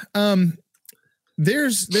 Yeah.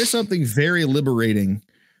 There's something very liberating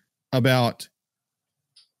about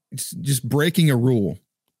just breaking a rule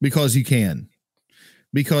because you can,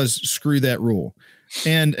 because screw that rule.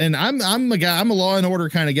 And I'm a guy, I'm a law and order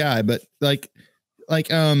kind of guy, but like, I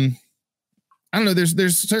don't know.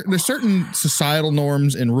 There's certain societal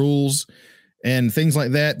norms and rules and things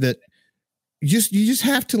like that you just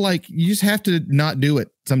have to not do it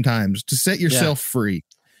sometimes to set yourself free.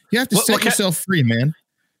 You have to set yourself free, man.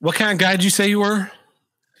 What kind of guy did you say you were?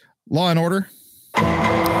 Law and order.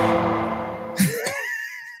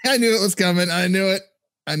 I knew it was coming. I knew it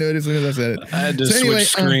as soon as I said it. I had to switch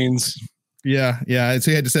screens. Yeah. So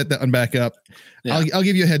you had to set that one back up. Yeah. I'll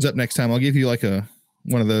give you a heads up next time. I'll give you like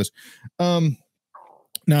one of those. No,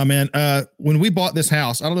 man. When we bought this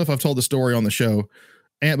house, I don't know if I've told the story on the show.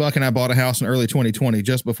 Aunt Buck and I bought a house in early 2020,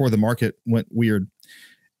 just before the market went weird.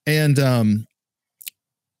 And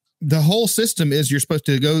the whole system is you're supposed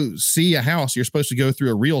to go see a house. You're supposed to go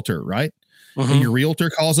through a realtor, right? Mm-hmm. And your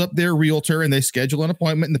realtor calls up their realtor and they schedule an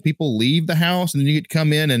appointment and the people leave the house and then you get to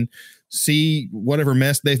come in and see whatever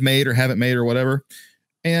mess they've made or haven't made or whatever.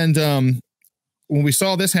 And when we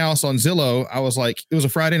saw this house on Zillow, I was like, it was a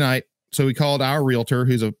Friday night. So we called our realtor,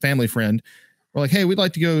 who's a family friend. We're like, hey, we'd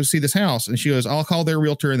like to go see this house. And she goes, I'll call their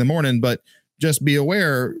realtor in the morning, but just be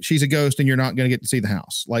aware she's a ghost and you're not going to get to see the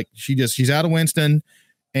house. Like she's out of Winston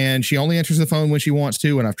and she only answers the phone when she wants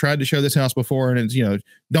to. And I've tried to show this house before and it's,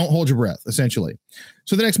 don't hold your breath, essentially.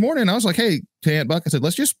 So the next morning I was like, hey, to Aunt Buck, I said,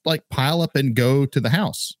 let's just like pile up and go to the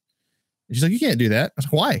house. And she's like, you can't do that. I was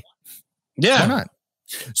like, why? Yeah. Why not?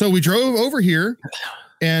 So we drove over here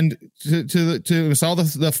and to saw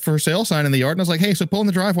the for sale sign in the yard. And I was like, hey, so pull in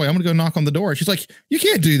the driveway. I'm going to go knock on the door. She's like, you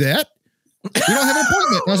can't do that. You don't have an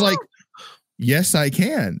appointment. And I was like, yes, I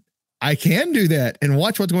can. I can do that. And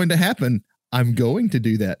watch what's going to happen. I'm going to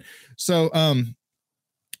do that. So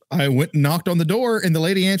I went and knocked on the door and the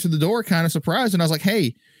lady answered the door kind of surprised. And I was like,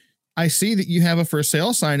 hey, I see that you have a for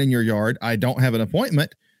sale sign in your yard. I don't have an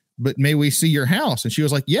appointment, but may we see your house? And she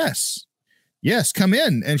was like, yes, come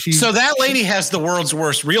in. And so that lady has the world's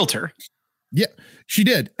worst realtor. Yeah, she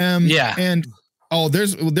did. Yeah. And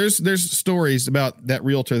there's stories about that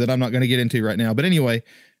realtor that I'm not going to get into right now. But anyway,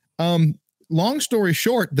 long story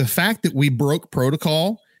short, the fact that we broke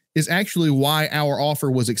protocol is actually why our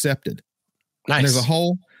offer was accepted. Nice. And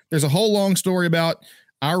there's a whole long story about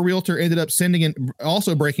our realtor ended up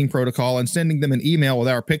also breaking protocol and sending them an email with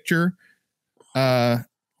our picture,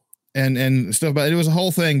 and stuff. But it was a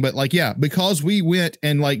whole thing. But like, yeah, because we went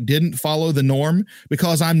and like didn't follow the norm,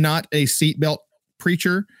 because I'm not a seatbelt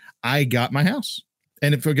preacher, I got my house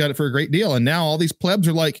and it got it for a great deal. And now all these plebs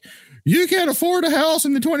are like, you can't afford a house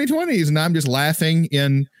in the 2020s. And I'm just laughing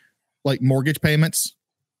in like mortgage payments.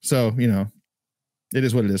 So, it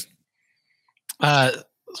is what it is. Got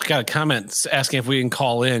a comment asking if we can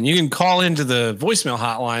call in. You can call into the voicemail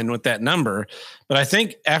hotline with that number, but I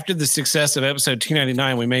think after the success of episode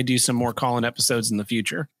 299, we may do some more call-in episodes in the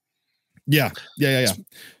future. Yeah.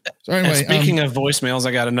 So anyway, speaking of voicemails,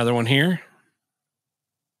 I got another one here.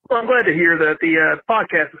 Well, I'm glad to hear that the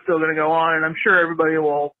podcast is still going to go on, and I'm sure everybody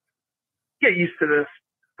will get used to this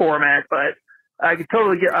format, but I could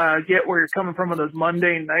totally get where you're coming from with those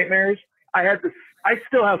mundane nightmares. I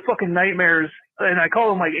still have fucking nightmares, and I call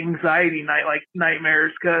them like anxiety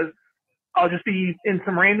nightmares, because I'll just be in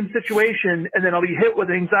some random situation, and then I'll be hit with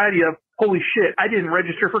anxiety of, holy shit, I didn't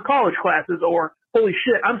register for college classes, or holy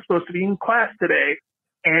shit, I'm supposed to be in class today,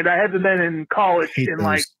 and I haven't been in college in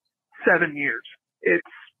like 7 years. I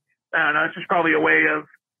don't know, it's just probably a way of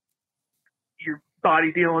your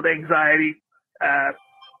body dealing with anxiety.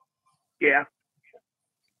 Yeah.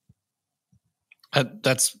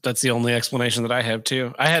 That's the only explanation that I have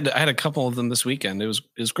too. I had a couple of them this weekend. It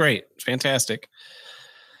was great. It's fantastic.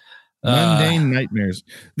 Mundane nightmares.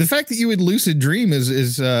 The fact that you would lucid dream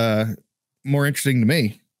is more interesting to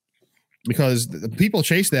me, because people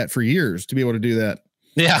chase that for years to be able to do that.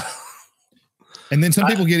 Yeah. And then some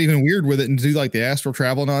people get even weird with it and do like the astral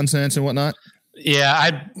travel nonsense and whatnot.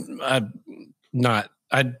 Yeah.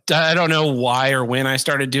 I don't know why or when I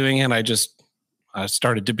started doing it. I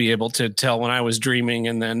started to be able to tell when I was dreaming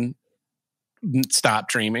and then stop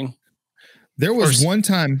dreaming. There was one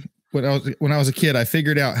time when I was a kid, I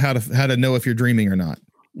figured out how to know if you're dreaming or not.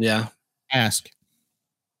 Yeah. Ask,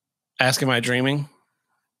 am I dreaming?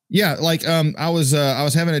 Yeah. Like, I was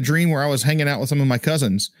having a dream where I was hanging out with some of my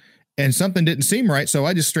cousins and something didn't seem right. So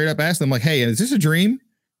I just straight up asked them like, hey, is this a dream?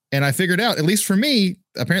 And I figured out, at least for me,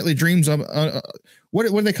 apparently dreams, what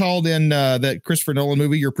are they called in that Christopher Nolan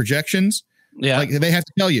movie? Your projections. Yeah. Like they have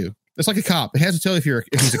to tell you. It's like a cop. It has to tell you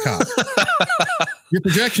if he's a cop. Your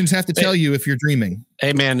projections have to tell you if you're dreaming.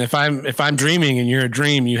 Hey man, if I'm dreaming and you're a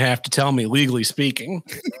dream, you have to tell me, legally speaking.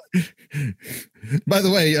 By the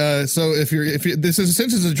way, so if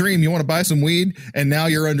since it's a dream, you want to buy some weed, and now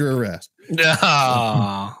you're under arrest.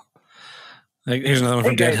 Oh. Here's another one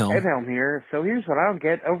from Dead Helm. Dead Helm here. So here's what I don't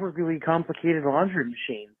get: overly complicated laundry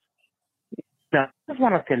machines. Now, there's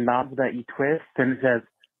one of the knobs that you twist, and it says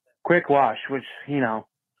quick wash, which,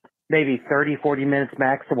 maybe 30, 40 minutes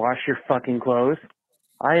max to wash your fucking clothes.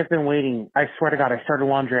 I have been waiting. I swear to God, I started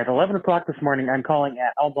laundry at 11 o'clock this morning. I'm calling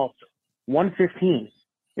at almost 1:15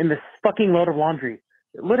 in this fucking load of laundry.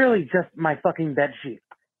 Literally just my fucking bed sheet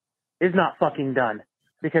is not fucking done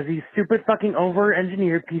because these stupid fucking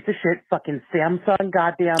over-engineered piece of shit fucking Samsung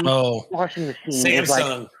goddamn washing machine is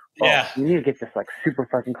like, yeah, you need to get this like super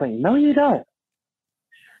fucking clean. No, you don't.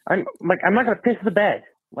 I'm not going to piss the bed.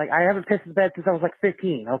 Like, I haven't pissed the bed since I was like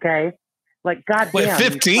 15, okay? Like, goddamn. Wait,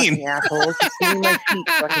 15? Assholes. Just clean my sheet.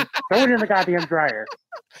 Fucking throw it in the goddamn dryer.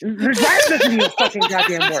 The dryer doesn't even fucking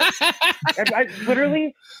goddamn work. And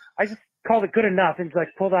I just called it good enough and like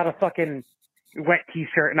pulled out a fucking wet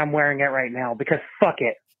t-shirt and I'm wearing it right now because fuck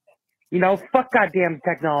it. Fuck goddamn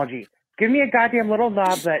technology. Give me a goddamn little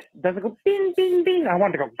knob that doesn't go bing, bing, bing. I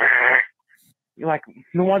want it to go like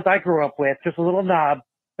the ones I grew up with, just a little knob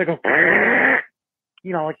that goes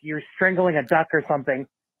like you're strangling a duck or something.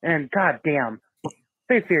 And goddamn,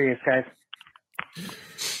 stay serious, guys.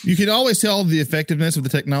 You can always tell the effectiveness of the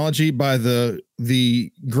technology by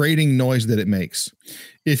the grating noise that it makes.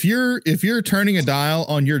 If you're turning a dial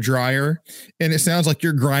on your dryer and it sounds like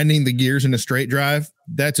you're grinding the gears in a straight drive,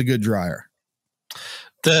 that's a good dryer.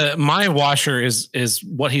 My washer is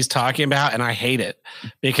what he's talking about, and I hate it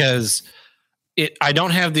because I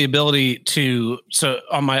don't have the ability to. So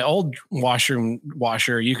on my old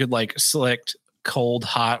washer, you could like select cold,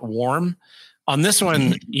 hot, warm. On this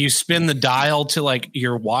one, you spin the dial to like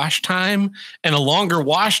your wash time, and a longer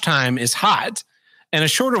wash time is hot and a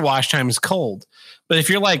shorter wash time is cold. But if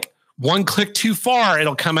you're like one click too far,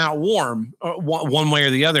 it'll come out warm one way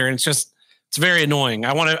or the other. And it's very annoying.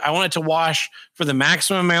 I want it to wash for the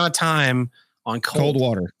maximum amount of time on cold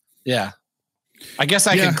water. Yeah. I guess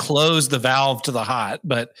I could close the valve to the hot,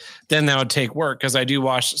 but then that would take work because I do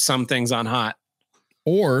wash some things on hot.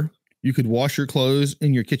 Or you could wash your clothes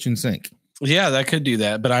in your kitchen sink. Yeah, that could do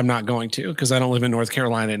that, but I'm not going to because I don't live in North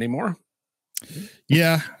Carolina anymore.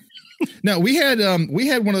 Yeah. No, we had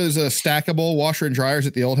one of those stackable washer and dryers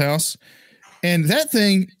at the old house, and that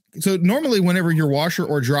thing. So normally, whenever your washer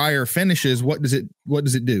or dryer finishes, what does it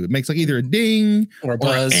do? It makes like either a ding or a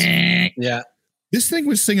buzz. Yeah. This thing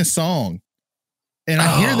would sing a song, and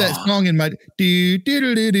I hear that song in my do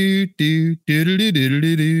do do do do do do do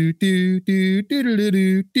do do do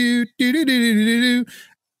do do do.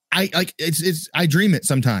 I like it's I dream it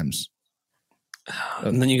sometimes.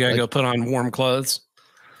 And then you gotta go put on warm clothes.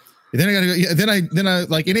 Then I gotta go. Yeah, then I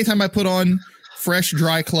like anytime I put on fresh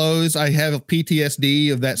dry clothes, I have a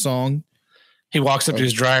PTSD of that song. He walks up to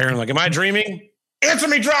his dryer and like, "Am I dreaming? Answer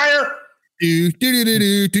me, dryer." Do do do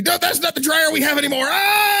do do. No, that's not the dryer we have anymore.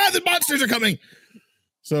 The monsters are coming.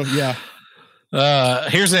 So yeah.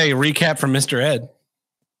 Here's a recap from Mr. Ed.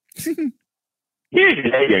 Here's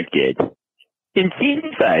what I don't get. In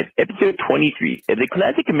Season 5, Episode 23 of the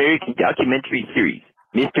classic American documentary series,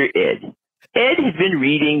 Mr. Ed, Ed has been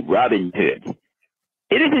reading Robin Hood.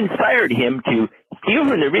 It has inspired him to steal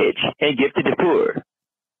from the rich and give to the poor.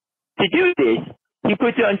 To do this, he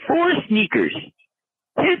puts on 4 sneakers.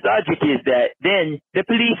 His logic is that then the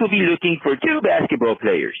police will be looking for 2 basketball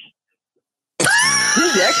players.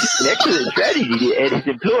 This is actually an excellent strategy that Ed has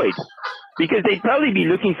employed, because they'd probably be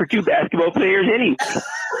looking for 2 basketball players anyway.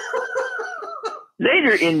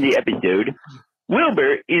 Later in the episode,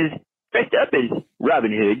 Wilbur is dressed up as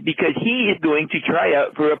Robin Hood because he is going to try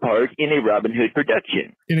out for a part in a Robin Hood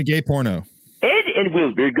production. In a gay porno. Ed and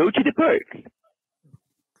Wilbur go to the park.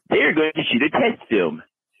 They are going to shoot a test film.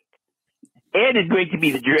 Ed is going to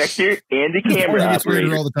be the director and the camera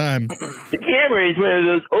operator. All the time. The camera is one of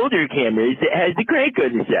those older cameras that has the crank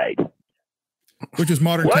on the side. Which is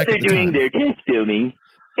modern While tech. they're doing their test filming,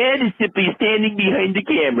 Ed is simply standing behind the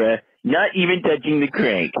camera, not even touching the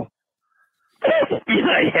crank. That's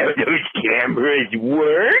not how those cameras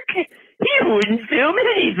work. He wouldn't film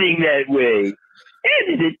anything that way.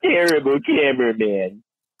 Ed is a terrible cameraman.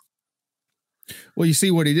 Well, you see,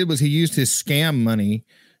 what he did was he used his scam money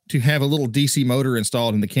to have a little DC motor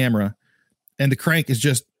installed in the camera, and the crank is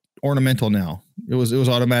just ornamental now. It was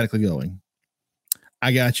automatically going.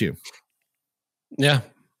 I got you. Yeah.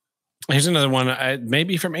 Here's another one.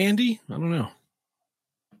 Maybe from Andy. I don't know.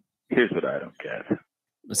 Here's what I don't get.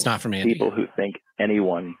 It's not from Andy. People who think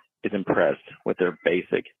anyone is impressed with their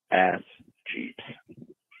basic ass Jeeps.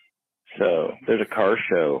 So there's a car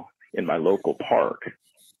show in my local park,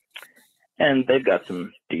 and they've got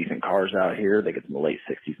some decent cars out here. They got some late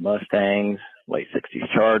 60s Mustangs, late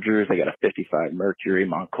 60s Chargers. They got a 55 Mercury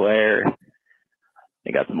Montclair.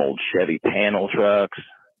 They got some old Chevy panel trucks.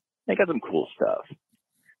 They got some cool stuff.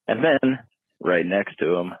 And then right next to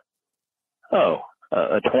them,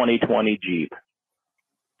 a 2020 Jeep.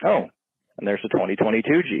 Oh, and there's a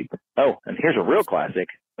 2022 Jeep. Oh, and here's a real classic,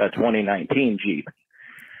 a 2019 Jeep.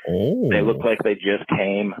 Oh. They look like they just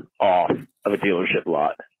came off of a dealership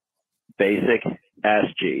lot. Basic ass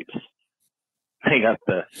Jeeps. They got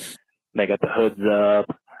the hoods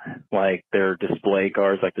up, like they're display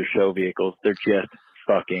cars, like they're show vehicles. They're just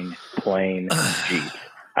fucking plain Jeeps.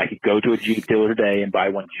 I could go to a Jeep dealer today and buy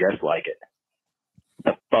one just like it.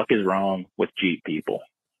 What the fuck is wrong with Jeep people?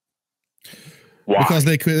 Why? Because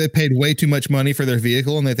they paid way too much money for their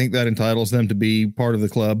vehicle, and they think that entitles them to be part of the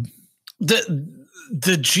club.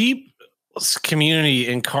 The Jeep community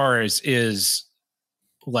in cars is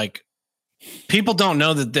like, people don't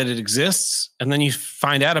know that it exists, and then you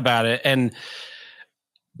find out about it. And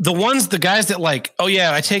the guys that like, oh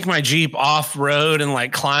yeah, I take my Jeep off road and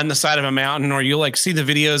like climb the side of a mountain, or you like see the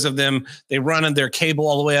videos of them, they run in their cable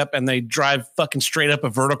all the way up and they drive fucking straight up a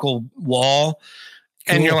vertical wall.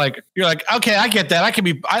 Cool. And you're like, okay, I get that.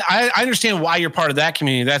 I understand why you're part of that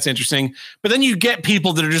community. That's interesting. But then you get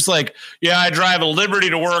people that are just like, yeah, I drive a Liberty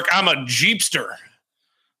to work. I'm a Jeepster.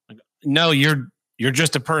 Like, no, you're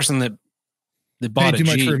just a person that bought too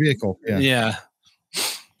much Jeep for a vehicle. Yeah.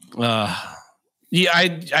 Yeah,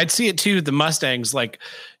 I'd see it too. The Mustangs, like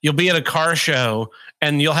you'll be at a car show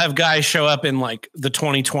and you'll have guys show up in like the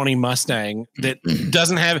 2020 Mustang that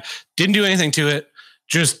didn't do anything to it,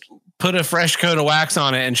 just put a fresh coat of wax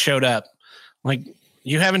on it and showed up. Like,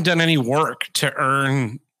 you haven't done any work to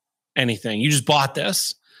earn anything. You just bought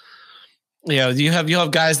this. You know, you'll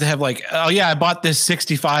have guys that have like, oh yeah, I bought this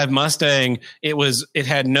 65 Mustang. It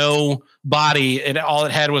had no body. All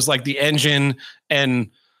it had was like the engine and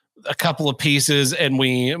a couple of pieces. And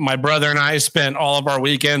my brother and I spent all of our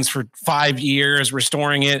weekends for 5 years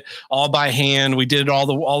restoring it all by hand. We did all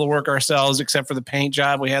the work ourselves, except for the paint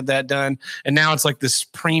job. We had that done. And now it's like this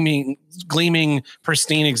gleaming,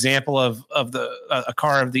 pristine example of a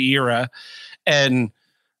car of the era. And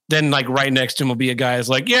then like right next to him will be a guy who's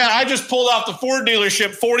like, yeah, I just pulled off the Ford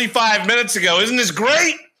dealership 45 minutes ago. Isn't this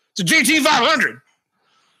great? It's a GT500.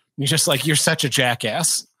 You're just like, you're such a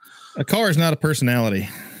jackass. A car is not a personality.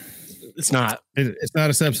 It's not. It's not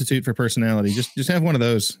a substitute for personality. Just have one of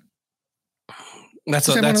those. That's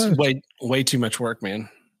way too much work, man.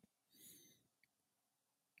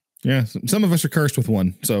 Yeah, some of us are cursed with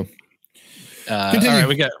one. So, all right,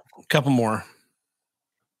 we got a couple more.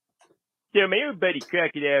 So my old buddy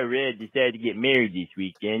Crocodile Red decided to get married this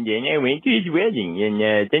weekend, and I went to his wedding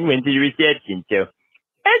and then went to the reception. So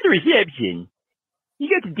at the reception, he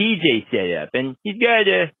got the DJ set up, and he's got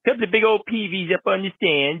a couple of big old PVs up on the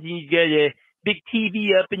stands, and he's got a big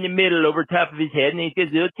TV up in the middle over top of his head, and he's got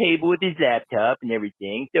a little table with his laptop and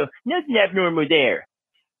everything. So nothing abnormal there.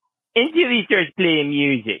 Until he starts playing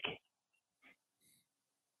music.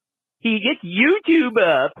 He gets YouTube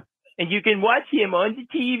up, and you can watch him on the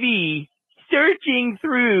TV searching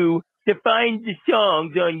through to find the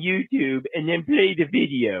songs on YouTube and then play the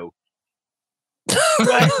video.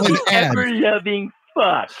 What an ever-loving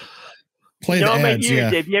fuck. Play the my ads,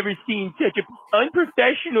 ears, yeah. I've never seen such an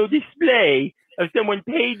unprofessional display of someone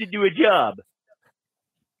paid to do a job.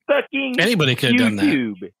 Fucking anybody could have done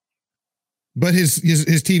that. But his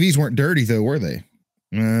TVs weren't dirty though, were they?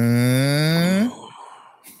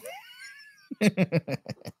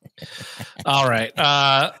 All right.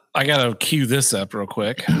 I gotta cue this up real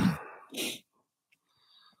quick.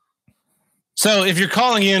 So if you're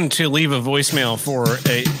calling in to leave a voicemail for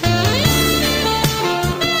a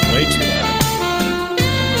way too loud.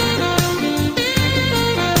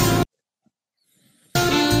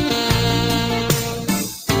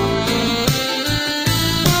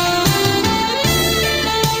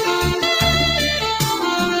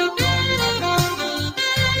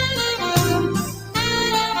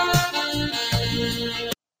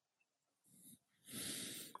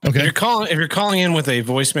 Okay. If you're calling in with a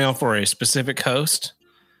voicemail for a specific host,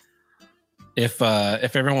 if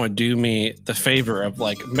everyone would do me the favor of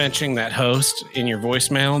like mentioning that host in your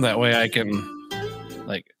voicemail, that way I can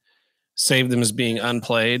like save them as being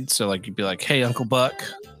unplayed. So like you'd be like, "Hey, Uncle Buck.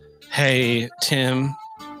 Hey, Tim.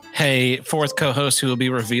 Hey, fourth co-host who will be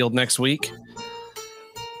revealed next week."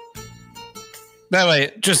 That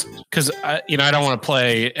way, just because I don't want to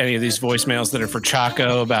play any of these voicemails that are for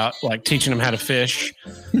Chaco about like teaching him how to fish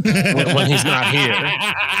when he's not here.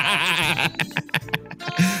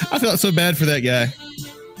 I felt so bad for that guy.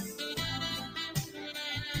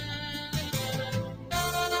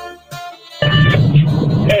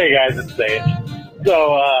 Hey guys, it's Sage.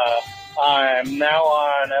 So I'm now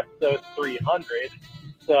on episode 300.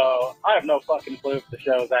 So I have no fucking clue if the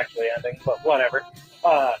show is actually ending, but whatever.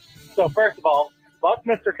 So first of all, fuck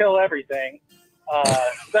Mr. Kill Everything.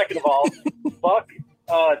 Second of all, fuck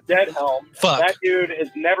Deadhelm. Fuck. That dude has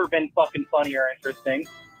never been fucking funny or interesting.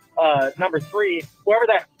 Number 3, whoever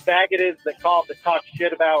that faggot is that called to talk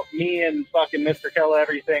shit about me and fucking Mr. Kill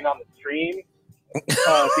Everything on the stream being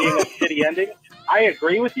a shitty ending. I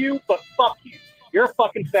agree with you, but fuck you. You're a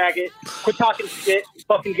fucking faggot. Quit talking shit.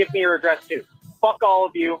 Fucking give me your address too. Fuck all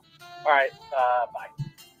of you. All right, bye.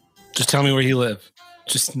 Just tell me where you live.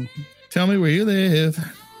 Just tell me where you live.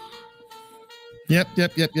 Yep.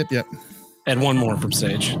 And one more from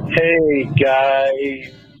Sage. Hey,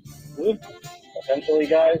 guys. Essentially,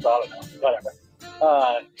 guys. I don't know. Whatever.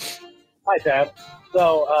 Hi, Tab.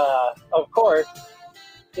 So, of course,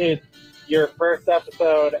 it's your first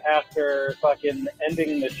episode after fucking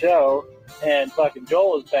ending the show, and fucking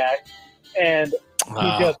Joel is back, and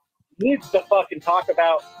he just needs to fucking talk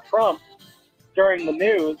about Trump during the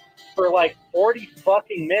news for like 40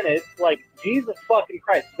 fucking minutes. Like, Jesus fucking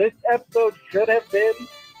Christ. This episode should have been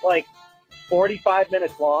like 45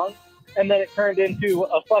 minutes long, and then it turned into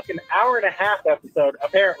a fucking hour and a half episode,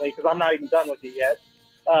 apparently, because I'm not even done with it yet.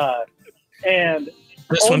 And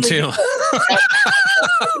this one too.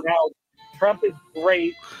 Now, Trump is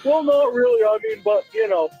great. Well, not really. I mean, but, you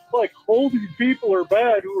know, like, all these people are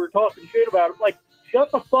bad who are talking shit about him. Like, shut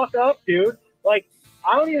the fuck up, dude. Like,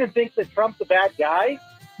 I don't even think that Trump's a bad guy,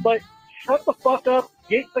 but shut the fuck up.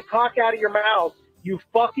 Get the cock out of your mouth, you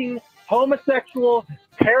fucking homosexual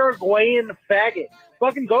Paraguayan faggot.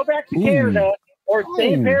 Fucking go back to Canada or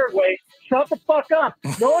stay in Paraguay. Shut the fuck up.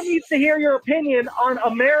 No one needs to hear your opinion on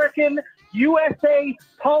American USA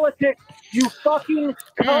politics, you fucking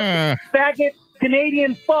cunt, faggot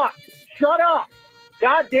Canadian fuck. Shut up.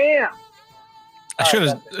 God damn. I should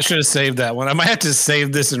have saved that one. I might have to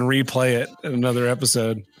save this and replay it in another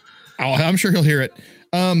episode. Oh, I'm sure he'll hear it.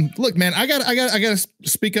 Look, man, I gotta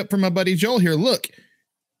speak up for my buddy Joel here. Look,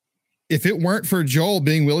 if it weren't for Joel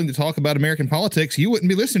being willing to talk about American politics, you wouldn't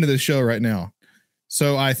be listening to this show right now.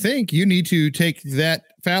 So I think you need to take that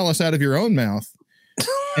phallus out of your own mouth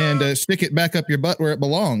and stick it back up your butt where it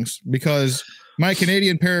belongs, because my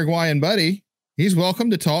Canadian Paraguayan buddy, he's welcome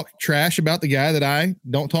to talk trash about the guy that I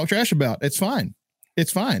don't talk trash about. It's fine.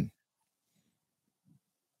 It's fine.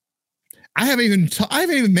 I haven't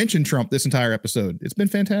even mentioned Trump this entire episode. It's been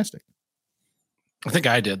fantastic. I think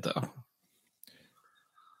I did though.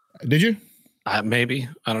 Did you? Maybe.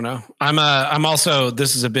 I don't know. I'm also,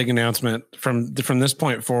 this is a big announcement from this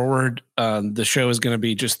point forward. The show is going to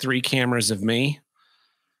be just 3 cameras of me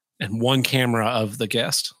and 1 camera of the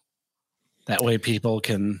guest. That way people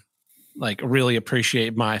can like really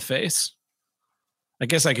appreciate my face. I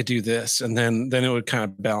guess I could do this and then it would kind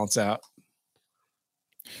of balance out.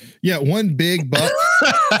 Yeah. 1 big butt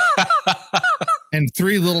and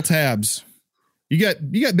 3 little tabs. You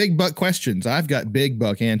got big buck questions. I've got big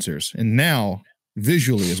buck answers. And now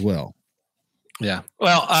visually as well. Yeah.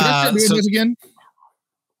 Well, should I start doing this again?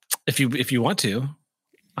 If you want to,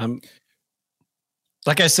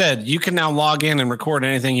 like I said, you can now log in and record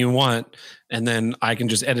anything you want, and then I can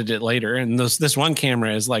just edit it later. And this one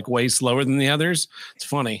camera is like way slower than the others. It's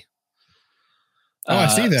funny. Oh, I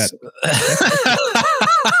see that.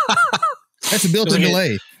 That's a built-in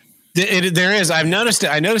delay. There is. I've noticed it.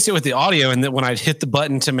 I noticed it with the audio, and that when I'd hit the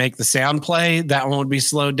button to make the sound play, that one would be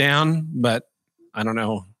slowed down. But I don't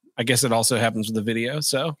know. I guess it also happens with the video.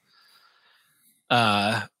 So,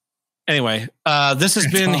 anyway, this has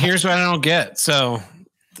been Here's What I Don't Get. So,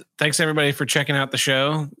 thanks everybody for checking out the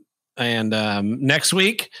show. And next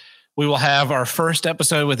week we will have our first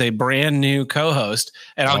episode with a brand new co-host.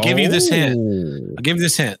 And I'll give you this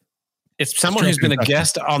hint. It's someone who's been a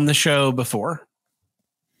guest on the show before.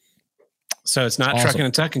 So it's not Trucking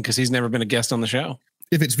and Tucking because he's never been a guest on the show.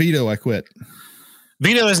 If it's Vito, I quit.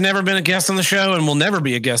 Vito has never been a guest on the show and will never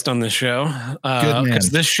be a guest on this show because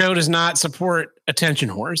this show does not support attention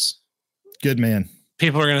whores. Good man.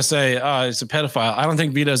 People are going to say, oh, he's a pedophile. I don't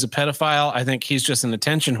think Vito's a pedophile. I think he's just an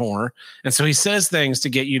attention whore. And so he says things to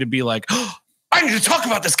get you to be like, oh, I need to talk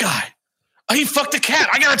about this guy. Oh, he fucked a cat.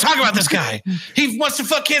 I got to talk about this guy. He wants to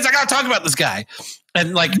fuck kids. I got to talk about this guy.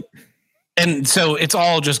 And so it's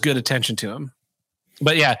all just good attention to him.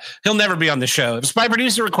 But yeah, he'll never be on the show. If Spy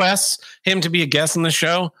Producer requests him to be a guest on the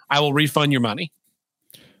show, I will refund your money.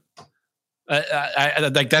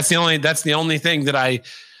 That's the only thing that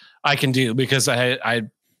I can do because I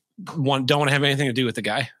don't want to have anything to do with the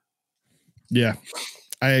guy. Yeah,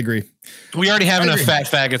 I agree. We already have enough fat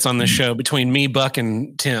faggots on this show between me, Buck,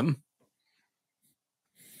 and Tim.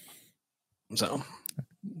 So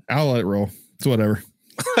I'll let it roll. It's whatever.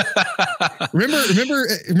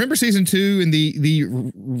 remember season 2 and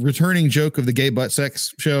the returning joke of the gay butt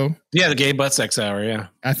sex show? Yeah, the gay butt sex hour. Yeah,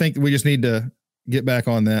 I think we just need to get back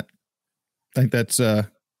on that. I think that's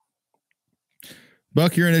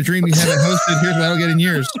Buck, you're in a dream you haven't hosted. Here's what I don't get in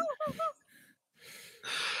years.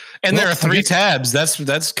 And there are 3 tabs.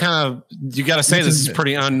 That's kind of, you got to say this is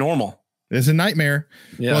pretty unnormal. It's a nightmare.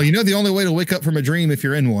 Yeah. Well, the only way to wake up from a dream if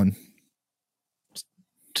you're in one.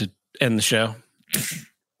 To end the show.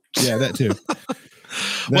 Yeah, that too.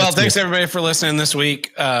 Well, thanks everybody for listening this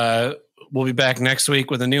week. We'll be back next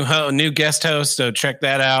week with a new guest host. So check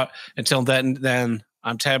that out. Until then,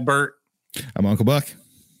 I'm Tab Burt. I'm Uncle Buck.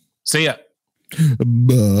 See ya.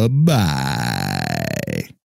 Bye-bye.